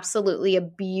absolutely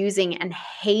abusing and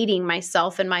hating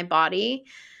myself and my body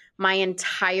my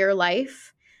entire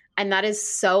life. And that is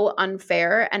so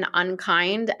unfair and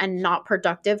unkind and not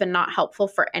productive and not helpful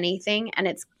for anything. And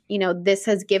it's, this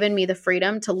has given me the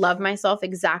freedom to love myself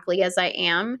exactly as I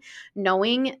am,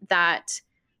 knowing that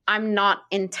I'm not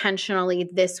intentionally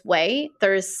this way.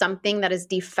 There is something that is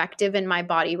defective in my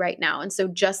body right now. And so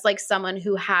just like someone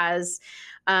who has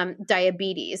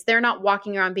diabetes, they're not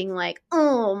walking around being like,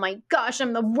 oh my gosh,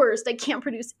 I'm the worst. I can't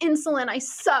produce insulin. I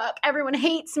suck. Everyone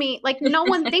hates me. Like no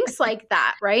one thinks like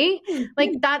that, right?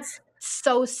 Like that's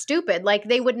so stupid. Like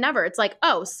they would never. It's like,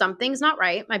 oh, something's not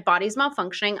right. My body's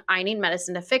malfunctioning. I need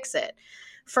medicine to fix it.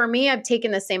 For me, I've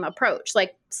taken the same approach.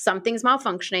 Like something's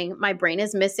malfunctioning. My brain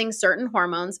is missing certain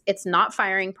hormones. It's not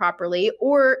firing properly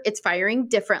or it's firing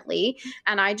differently.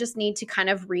 And I just need to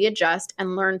kind of readjust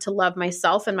and learn to love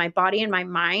myself and my body and my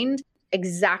mind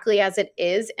exactly as it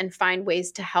is and find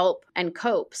ways to help and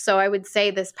cope. So I would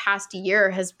say this past year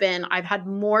has been, I've had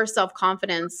more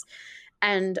self-confidence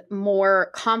and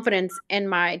more confidence in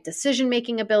my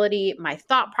decision-making ability, my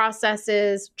thought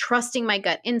processes, trusting my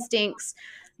gut instincts,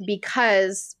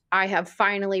 because I have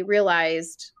finally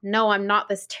realized, no, I'm not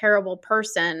this terrible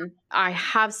person. I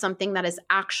have something that is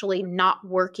actually not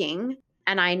working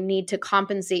and I need to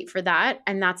compensate for that.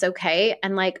 And that's okay.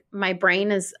 And like my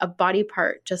brain is a body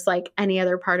part, just like any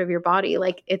other part of your body.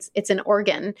 Like it's an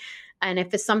organ. And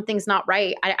if something's not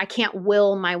right, I can't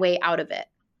will my way out of it.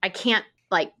 I can't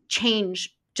like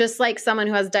change, just like someone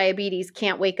who has diabetes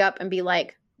can't wake up and be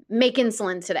like, make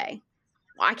insulin today.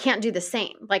 I can't do the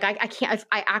same. Like I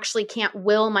actually can't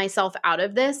will myself out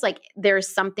of this. Like there's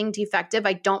something defective.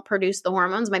 I don't produce the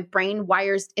hormones. My brain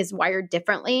is wired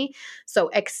differently.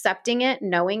 So accepting it,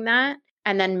 knowing that,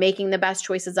 and then making the best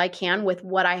choices I can with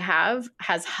what I have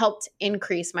has helped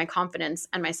increase my confidence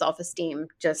and my self-esteem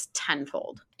just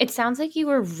tenfold. It sounds like you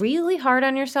were really hard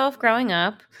on yourself growing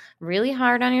up, really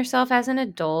hard on yourself as an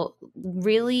adult,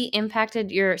 really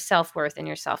impacted your self-worth and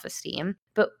your self-esteem.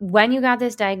 But when you got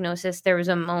this diagnosis, there was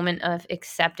a moment of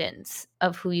acceptance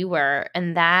of who you were,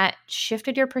 and that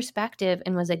shifted your perspective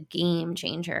and was a game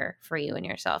changer for you and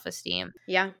your self-esteem.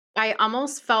 Yeah. I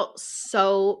almost felt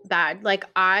so bad.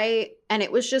 And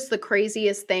it was just the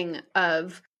craziest thing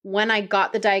of when I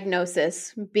got the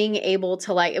diagnosis, being able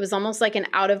to it was almost like an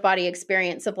out of body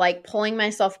experience of like pulling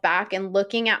myself back and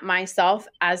looking at myself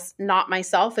as not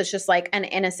myself, as just like an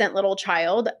innocent little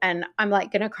child. And I'm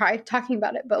like going to cry talking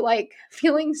about it, but like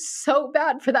feeling so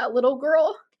bad for that little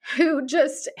girl who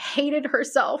just hated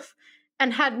herself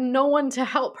and had no one to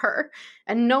help her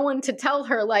and no one to tell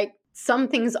her like,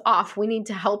 something's off. We need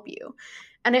to help you.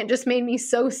 And it just made me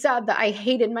so sad that I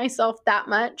hated myself that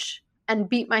much and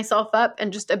beat myself up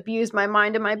and just abused my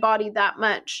mind and my body that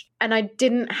much. And I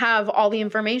didn't have all the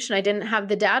information. I didn't have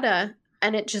the data.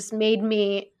 And it just gave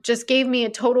me a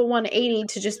total 180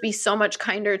 to just be so much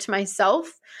kinder to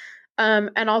myself.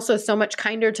 And also so much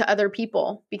kinder to other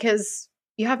people, because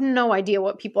you have no idea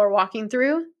what people are walking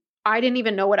through. I didn't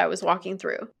even know what I was walking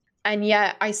through. And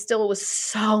yet I still was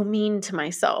so mean to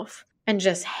myself and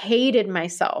just hated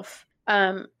myself.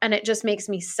 And it just makes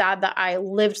me sad that I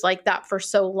lived like that for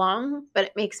so long, but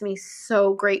it makes me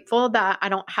so grateful that I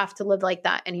don't have to live like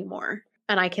that anymore.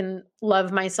 And I can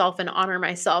love myself and honor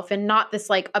myself, and not this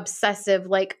like obsessive,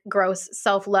 like gross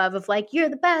self-love of like, you're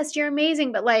the best, you're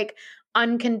amazing, but like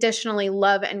unconditionally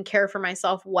love and care for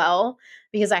myself well,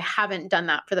 because I haven't done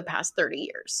that for the past 30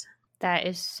 years. That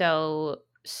is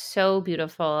so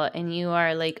beautiful. And you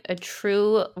are like a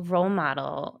true role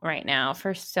model right now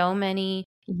for so many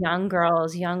young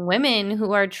girls, young women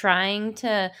who are trying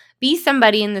to be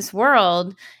somebody in this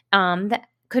world that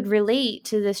could relate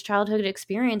to this childhood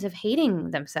experience of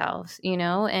hating themselves,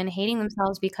 and hating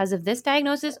themselves because of this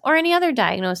diagnosis or any other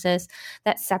diagnosis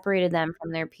that separated them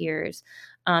from their peers.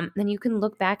 Then you can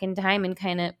look back in time and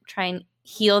kind of try and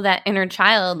heal that inner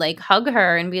child, like hug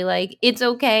her and be like, it's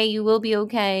okay. You will be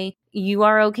okay. You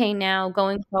are okay now.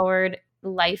 Going forward,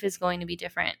 life is going to be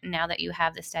different. Now that you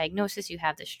have this diagnosis, you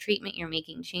have this treatment, you're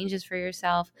making changes for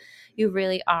yourself. You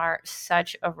really are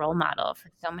such a role model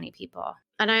for so many people.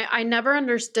 And I never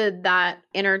understood that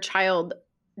inner child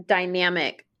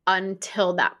dynamic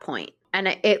until that point. And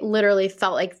it literally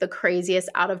felt like the craziest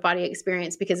out of body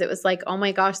experience, because it was like, oh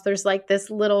my gosh, there's like this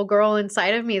little girl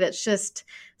inside of me that's just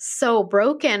so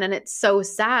broken and it's so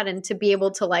sad. And to be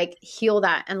able to like heal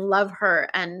that and love her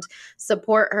and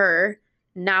support her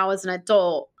now as an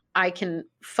adult, I can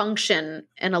function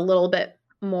in a little bit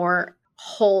more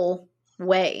whole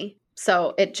way.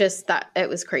 So it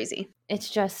was crazy. It's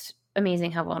just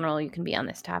amazing how vulnerable you can be on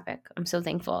this topic. I'm so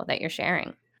thankful that you're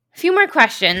sharing. A few more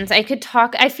questions. I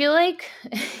feel like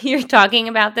you're talking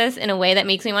about this in a way that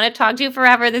makes me want to talk to you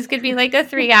forever. This could be like a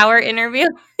 3-hour interview.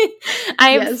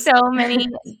 I have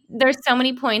there's so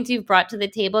many points you've brought to the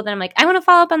table that I'm like, I want to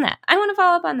follow up on that. I want to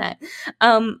follow up on that.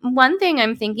 One thing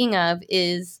I'm thinking of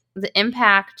is the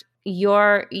impact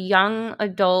your young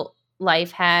adult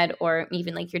life had, or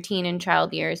even like your teen and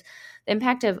child years, the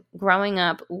impact of growing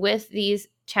up with these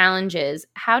challenges.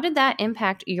 How did that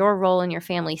impact your role in your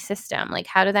family system? Like,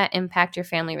 how did that impact your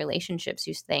family relationships,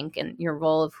 you think, and your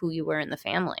role of who you were in the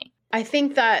family? I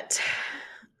think that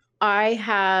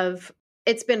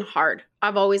it's been hard.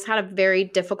 I've always had a very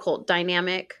difficult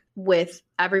dynamic with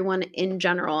everyone in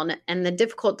general. And the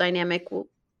difficult dynamic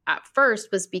at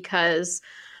first was because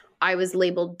I was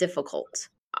labeled difficult.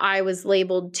 I was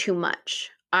labeled too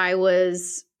much. I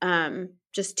was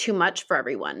just too much for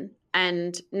everyone.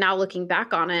 And now looking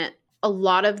back on it, a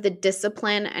lot of the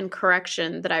discipline and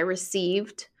correction that I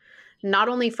received, not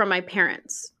only from my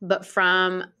parents, but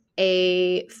from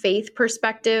a faith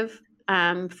perspective,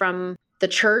 from the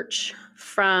church,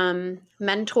 from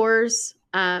mentors,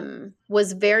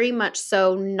 was very much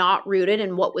so not rooted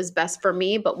in what was best for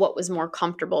me, but what was more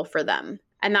comfortable for them.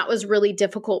 And that was really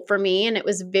difficult for me. And it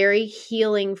was very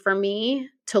healing for me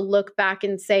to look back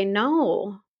and say,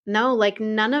 no, like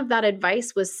none of that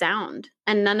advice was sound.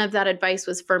 And none of that advice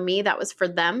was for me. That was for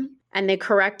them. And they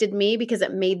corrected me because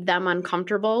it made them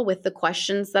uncomfortable with the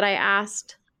questions that I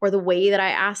asked, or the way that I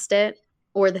asked it,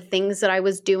 or the things that I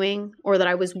was doing, or that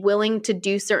I was willing to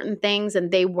do certain things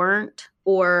and they weren't.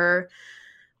 Or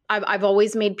I've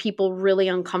always made people really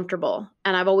uncomfortable.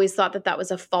 And I've always thought that that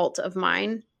was a fault of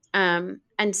mine.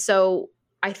 And so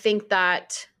I think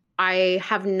that I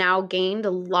have now gained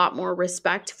a lot more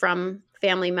respect from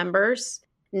family members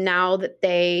now that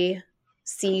they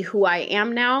see who I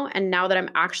am now, and now that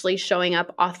I'm actually showing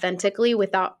up authentically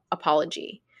without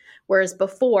apology. Whereas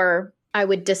before, I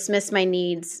would dismiss my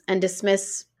needs and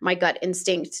dismiss my gut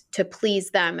instinct to please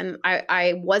them. And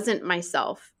I wasn't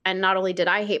myself. And not only did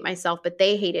I hate myself, but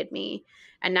they hated me.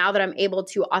 And now that I'm able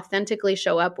to authentically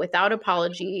show up without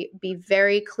apology, be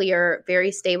very clear,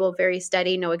 very stable, very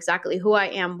steady, know exactly who I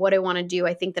am, what I want to do,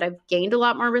 I think that I've gained a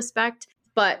lot more respect.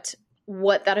 But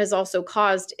what that has also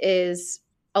caused is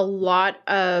a lot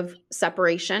of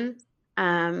separation.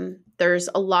 There's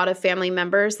a lot of family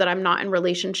members that I'm not in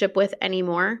relationship with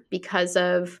anymore because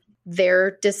of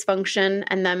their dysfunction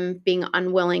and them being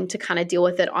unwilling to kind of deal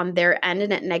with it on their end,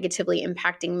 and it negatively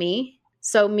impacting me.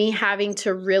 So me having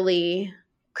to really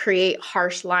create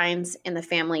harsh lines in the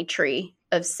family tree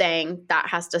of saying that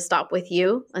has to stop with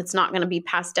you. It's not going to be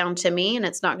passed down to me, and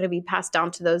it's not going to be passed down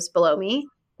to those below me,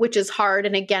 which is hard.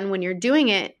 And again, when you're doing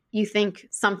it, you think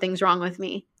something's wrong with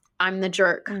me. I'm the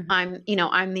jerk. Mm-hmm.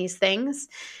 I'm these things.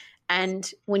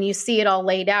 And when you see it all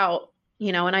laid out,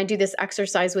 and I do this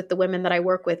exercise with the women that I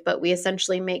work with, but we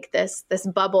essentially make this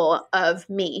bubble of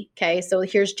me. Okay. So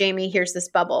here's Jamie, here's this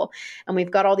bubble. And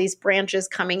we've got all these branches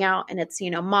coming out, and it's,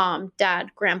 mom,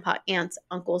 dad, grandpa, aunts,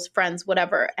 uncles, friends,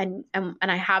 whatever. And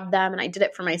I have them, and I did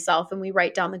it for myself. And we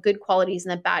write down the good qualities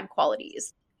and the bad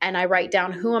qualities. And I write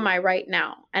down, who am I right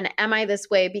now? And am I this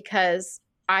way because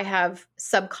I have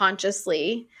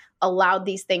subconsciously allowed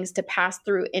these things to pass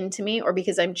through into me, or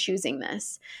because I'm choosing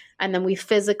this? And then we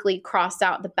physically cross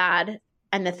out the bad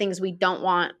and the things we don't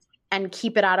want and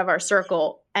keep it out of our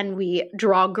circle. And we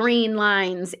draw green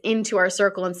lines into our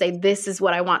circle and say, this is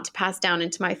what I want to pass down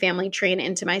into my family tree and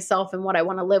into myself and what I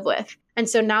want to live with. And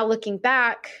so now looking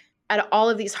back at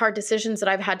all of these hard decisions that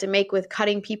I've had to make with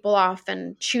cutting people off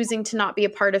and choosing to not be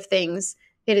a part of things,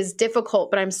 it is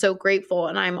difficult, but I'm so grateful.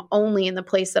 And I'm only in the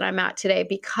place that I'm at today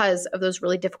because of those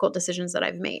really difficult decisions that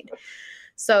I've made.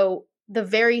 So the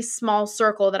very small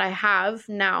circle that I have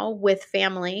now with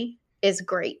family is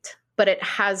great, but it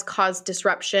has caused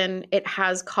disruption. It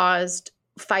has caused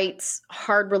fights,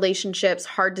 hard relationships,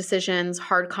 hard decisions,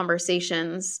 hard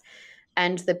conversations.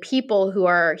 And the people who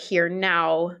are here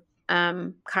now,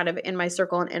 kind of in my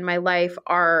circle and in my life,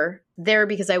 are there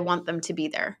because I want them to be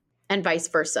there, and vice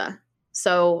versa.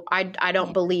 So I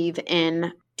don't believe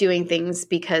in doing things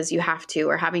because you have to,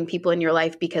 or having people in your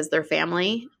life because they're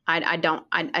family.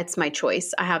 It's my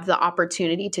choice. I have the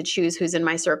opportunity to choose who's in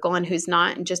my circle and who's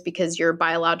not. And just because you're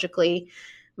biologically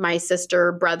my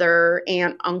sister, brother,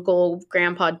 aunt, uncle,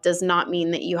 grandpa does not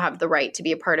mean that you have the right to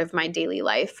be a part of my daily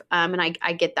life. And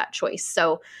I get that choice.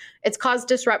 So it's caused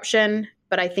disruption,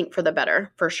 but I think for the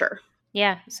better, for sure.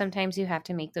 Yeah, sometimes you have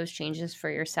to make those changes for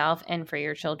yourself and for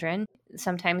your children.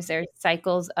 Sometimes there's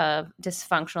cycles of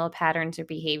dysfunctional patterns or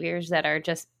behaviors that are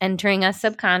just entering us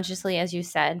subconsciously, as you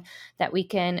said, that we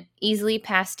can easily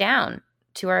pass down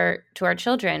to our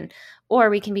children, or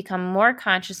we can become more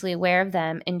consciously aware of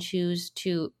them and choose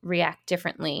to react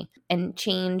differently and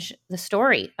change the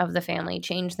story of the family,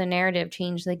 change the narrative,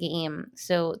 change the game,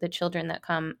 so the children that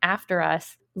come after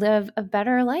us live a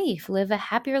better life, live a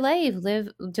happier life,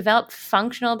 develop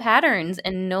functional patterns,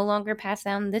 and no longer pass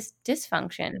down this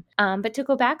dysfunction. But to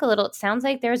go back a little, it sounds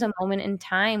like there's a moment in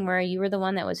time where you were the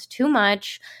one that was too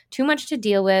much to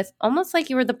deal with, almost like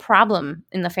you were the problem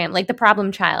in the family, like the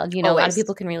problem child. You know, a lot of Always.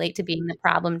 people can relate to being the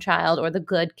problem child or the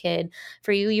good kid.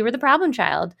 For you, you were the problem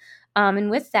child. And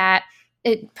with that,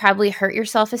 it probably hurt your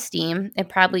self-esteem.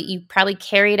 You probably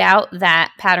carried out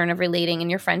that pattern of relating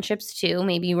in your friendships too.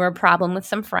 Maybe you were a problem with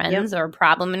some friends or a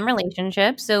problem in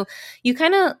relationships. So you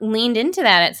kind of leaned into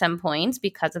that at some points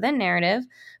because of the narrative.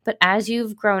 But as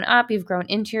you've grown up, you've grown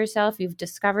into yourself, you've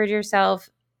discovered yourself.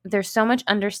 There's so much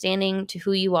understanding to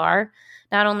who you are,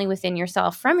 not only within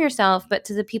yourself, from yourself, but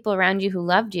to the people around you who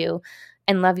loved you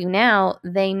and love you now.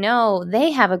 They know they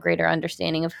have a greater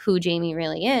understanding of who Jamie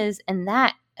really is. And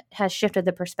that has shifted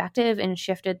the perspective and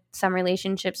shifted some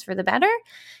relationships for the better.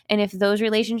 And if those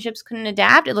relationships couldn't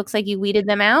adapt, it looks like you weeded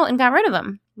them out and got rid of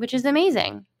them, which is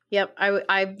amazing. Yep.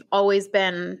 I've always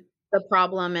been the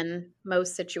problem in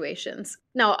most situations.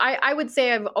 No, I would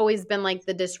say I've always been like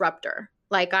the disruptor.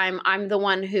 Like I'm the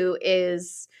one who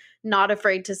is not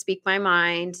afraid to speak my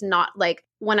mind, not like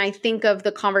when I think of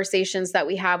the conversations that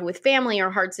we have with family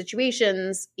or hard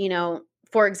situations, you know,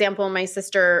 for example, my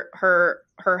sister, her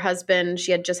husband,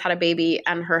 she had just had a baby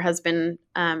and her husband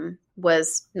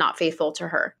was not faithful to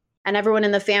her. And everyone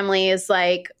in the family is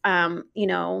like, you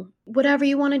know, whatever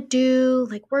you want to do,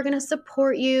 like, we're going to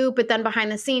support you. But then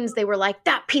behind the scenes, they were like,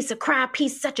 that piece of crap,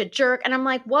 he's such a jerk. And I'm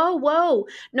like, whoa,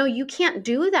 no, you can't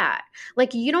do that.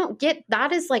 Like, you don't get,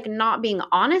 that is like not being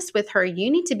honest with her.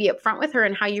 You need to be upfront with her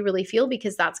and how you really feel,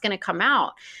 because that's going to come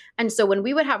out. And so when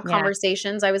we would have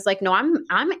conversations, I was like, no,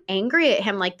 I'm angry at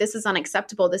him. Like, this is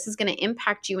unacceptable. This is going to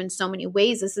impact you in so many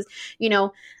ways. This is, you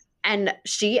know, and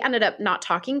she ended up not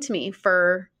talking to me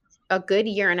for a good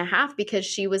year and a half because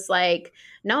she was like,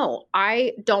 no,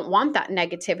 I don't want that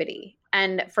negativity.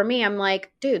 And for me, I'm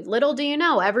like, dude, little do you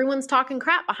know, everyone's talking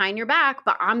crap behind your back,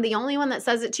 but I'm the only one that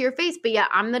says it to your face. But yeah,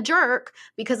 I'm the jerk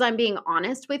because I'm being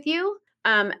honest with you.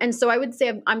 And so I would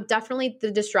say I'm definitely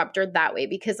the disruptor that way,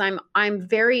 because I'm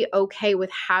very okay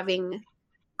with having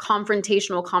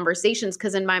confrontational conversations,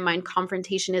 because in my mind,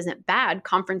 confrontation isn't bad.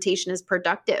 Confrontation is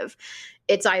productive.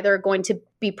 It's either going to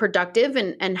be productive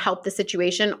and help the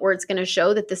situation, or it's going to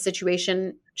show that the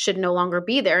situation should no longer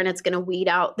be there, and it's going to weed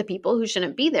out the people who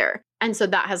shouldn't be there. And so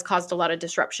that has caused a lot of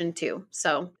disruption too.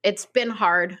 So it's been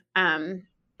hard,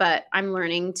 but I'm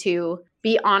learning to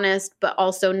be honest, but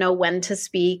also know when to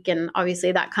speak. And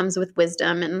obviously that comes with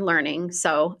wisdom and learning.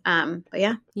 So, but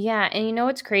yeah. Yeah. And you know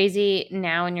what's crazy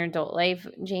now in your adult life,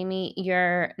 Jamie?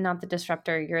 You're not the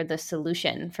disruptor. You're the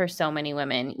solution for so many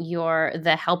women. You're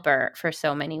the helper for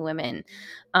so many women.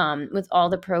 With all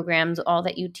the programs, all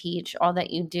that you teach, all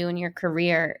that you do in your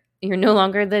career, you're no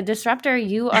longer the disruptor.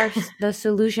 You are the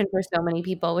solution for so many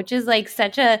people, which is like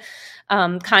such a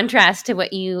contrast to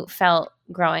what you felt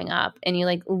growing up. And you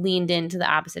like leaned into the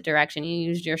opposite direction. You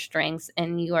used your strengths,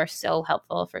 and you are so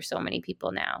helpful for so many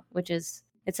people now, it's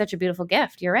such a beautiful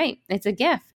gift. You're right. It's a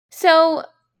gift. So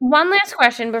one last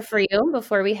question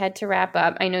before we head to wrap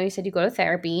up. I know you said you go to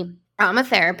therapy. I'm a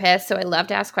therapist, so I love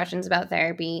to ask questions about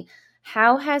therapy.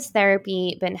 How has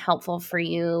therapy been helpful for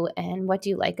you, and what do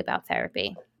you like about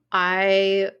therapy?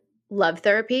 I love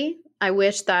therapy. I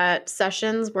wish that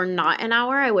sessions were not an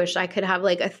hour. I wish I could have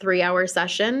like a 3-hour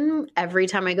session every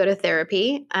time I go to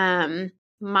therapy.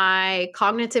 My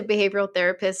cognitive behavioral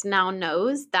therapist now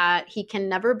knows that he can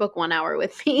never book 1 hour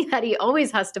with me, that he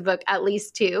always has to book at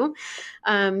least 2,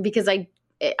 because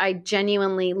I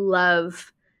genuinely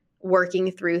love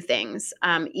working through things,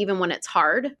 even when it's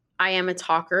hard. I am a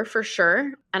talker for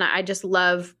sure. And I just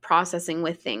love processing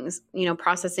with things, you know,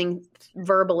 processing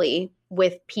verbally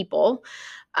with people,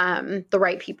 the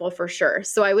right people for sure.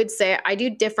 So I would say I do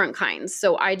different kinds.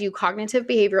 So I do cognitive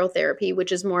behavioral therapy,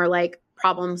 which is more like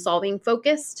problem solving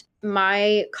focused.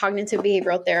 My cognitive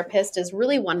behavioral therapist is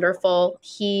really wonderful.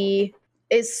 He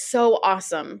is so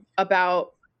awesome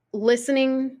about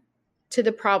listening to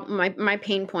the problem, my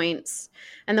pain points.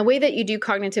 And the way that you do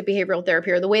cognitive behavioral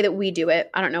therapy, or the way that we do it,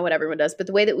 I don't know what everyone does, but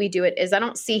the way that we do it is I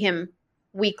don't see him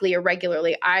weekly or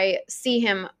regularly. I see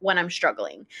him when I'm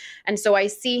struggling. And so I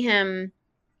see him,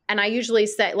 and I usually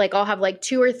say, like, I'll have like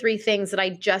 2 or 3 things that I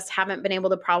just haven't been able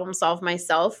to problem solve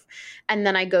myself. And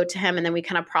then I go to him, and then we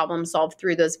kind of problem solve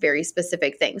through those very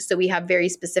specific things. So we have very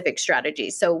specific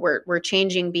strategies. So we're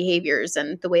changing behaviors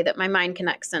and the way that my mind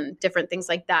connects and different things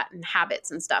like that, and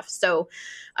habits and stuff. So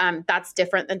that's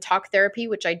different than talk therapy,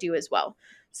 which I do as well.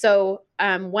 So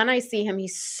when I see him,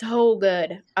 he's so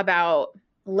good about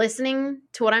listening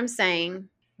to what I'm saying,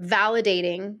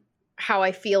 validating how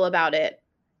I feel about it,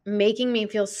 making me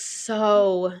feel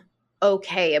so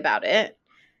okay about it,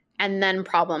 and then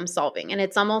problem solving. And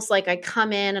it's almost like I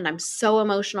come in and I'm so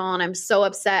emotional and I'm so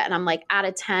upset and I'm like at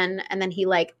a 10, and then he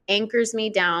like anchors me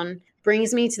down,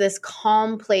 brings me to this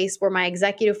calm place where my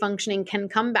executive functioning can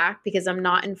come back because I'm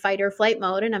not in fight or flight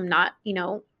mode and I'm not,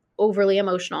 overly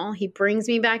emotional. He brings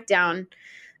me back down,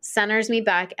 centers me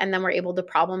back, and then we're able to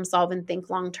problem solve and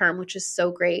think long term, which is so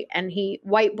great. And he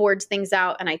whiteboards things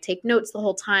out, and I take notes the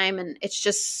whole time, and it's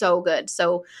just so good.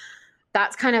 So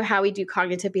that's kind of how we do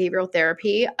cognitive behavioral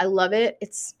therapy. I love it.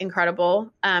 It's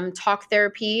incredible. Talk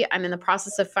therapy, I'm in the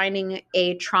process of finding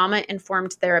a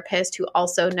trauma-informed therapist who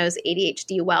also knows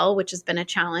ADHD well, which has been a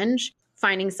challenge,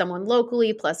 finding someone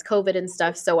locally plus COVID and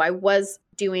stuff. So I was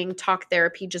doing talk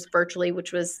therapy just virtually,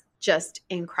 which was just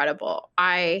incredible.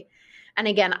 And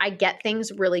again, I get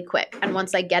things really quick. And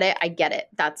once I get it.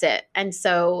 That's it. And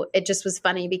so it just was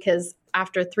funny because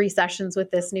after 3 sessions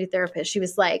with this new therapist, she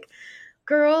was like,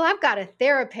 girl, I've got a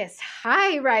therapist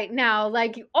high right now.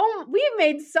 Like, oh, we've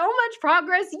made so much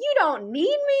progress. You don't need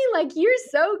me. Like, you're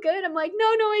so good. I'm like, no,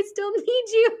 I still need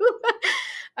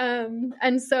you.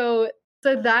 And so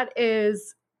that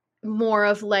is more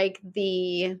of like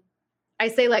I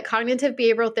say like cognitive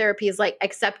behavioral therapy is like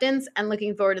acceptance and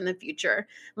looking forward in the future.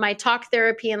 My talk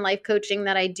therapy and life coaching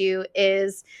that I do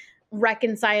is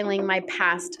reconciling my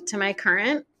past to my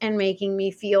current and making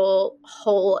me feel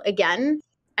whole again.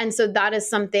 And so that is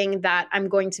something that I'm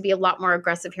going to be a lot more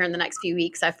aggressive here in the next few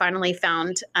weeks. I finally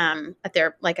found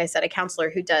like I said, a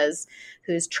counselor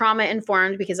who's trauma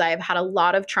informed, because I have had a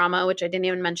lot of trauma, which I didn't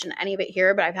even mention any of it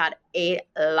here, but I've had a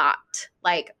lot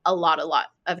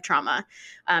of trauma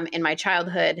in my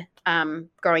childhood,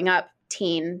 growing up,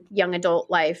 teen, young adult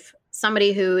life.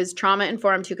 Somebody who is trauma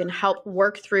informed, who can help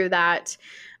work through that,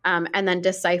 and then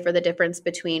decipher the difference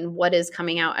between what is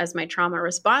coming out as my trauma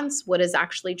response, what is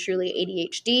actually truly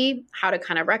ADHD, how to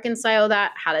kind of reconcile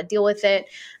that, how to deal with it,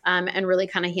 and really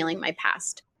kind of healing my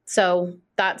past. So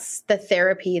that's the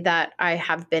therapy that I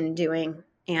have been doing.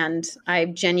 And I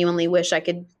genuinely wish I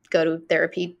could go to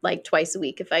therapy like twice a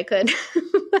week if I could.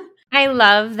 I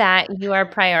love that you are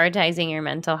prioritizing your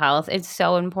mental health. It's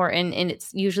so important, and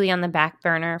it's usually on the back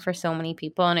burner for so many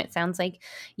people. And it sounds like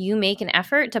you make an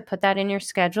effort to put that in your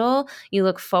schedule. You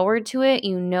look forward to it.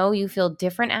 You feel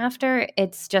different after.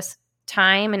 It's just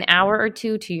time, an hour or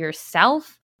two to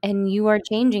yourself, and you are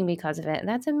changing because of it.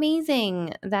 That's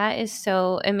amazing.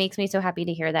 It makes me so happy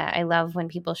to hear that. I love when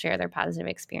people share their positive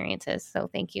experiences. So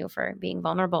thank you for being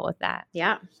vulnerable with that.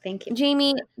 Yeah, thank you.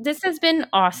 Jamie, this has been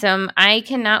awesome. I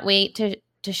cannot wait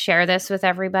to share this with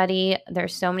everybody.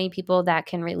 There's so many people that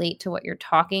can relate to what you're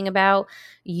talking about,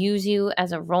 use you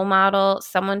as a role model,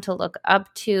 someone to look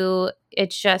up to.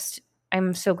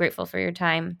 I'm so grateful for your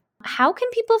time. How can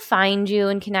people find you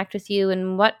and connect with you,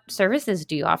 and what services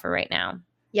do you offer right now?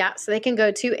 Yeah, so they can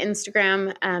go to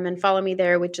Instagram and follow me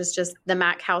there, which is just the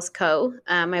Mac House Co.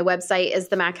 My website is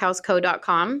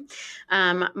themachouseco.com.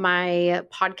 My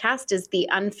podcast is the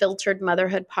Unfiltered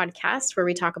Motherhood Podcast, where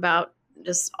we talk about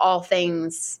just all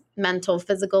things mental,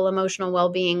 physical, emotional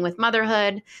well-being with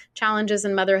motherhood, challenges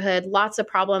in motherhood, lots of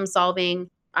problem solving.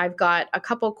 I've got a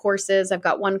couple courses. I've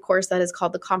got one course that is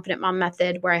called the Confident Mom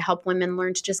Method, where I help women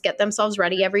learn to just get themselves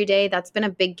ready every day. That's been a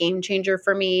big game changer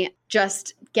for me.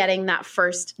 Just getting that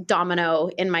first domino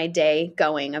in my day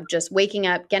going, of just waking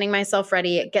up, getting myself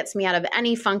ready. It gets me out of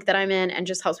any funk that I'm in and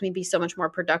just helps me be so much more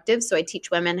productive. So I teach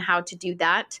women how to do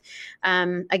that.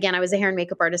 Again, I was a hair and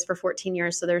makeup artist for 14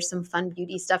 years, so there's some fun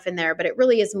beauty stuff in there, but it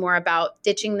really is more about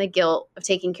ditching the guilt of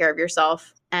taking care of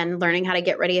yourself and learning how to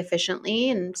get ready efficiently,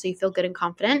 and so you feel good and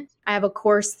confident. I have a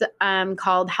course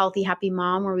called Healthy Happy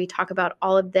Mom, where we talk about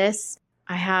all of this.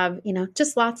 I have,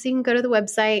 just lots. You can go to the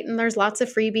website, and there's lots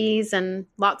of freebies and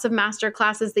lots of master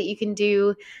classes that you can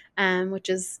do. which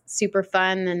is super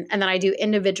fun. And then I do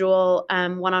individual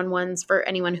one-on-ones for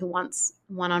anyone who wants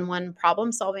one-on-one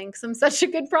problem solving, because I'm such a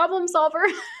good problem solver.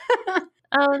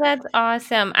 Oh, that's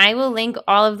awesome. I will link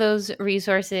all of those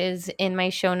resources in my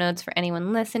show notes for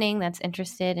anyone listening that's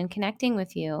interested in connecting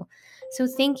with you. So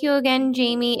thank you again,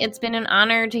 Jamie. It's been an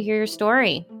honor to hear your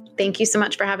story. Thank you so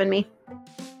much for having me.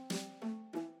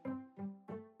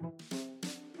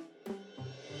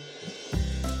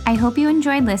 I hope you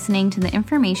enjoyed listening to the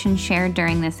information shared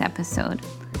during this episode.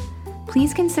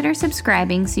 Please consider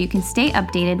subscribing so you can stay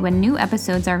updated when new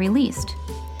episodes are released.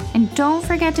 And don't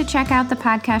forget to check out the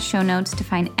podcast show notes to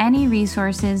find any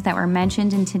resources that were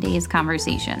mentioned in today's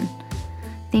conversation.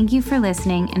 Thank you for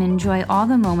listening, and enjoy all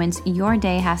the moments your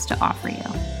day has to offer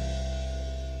you.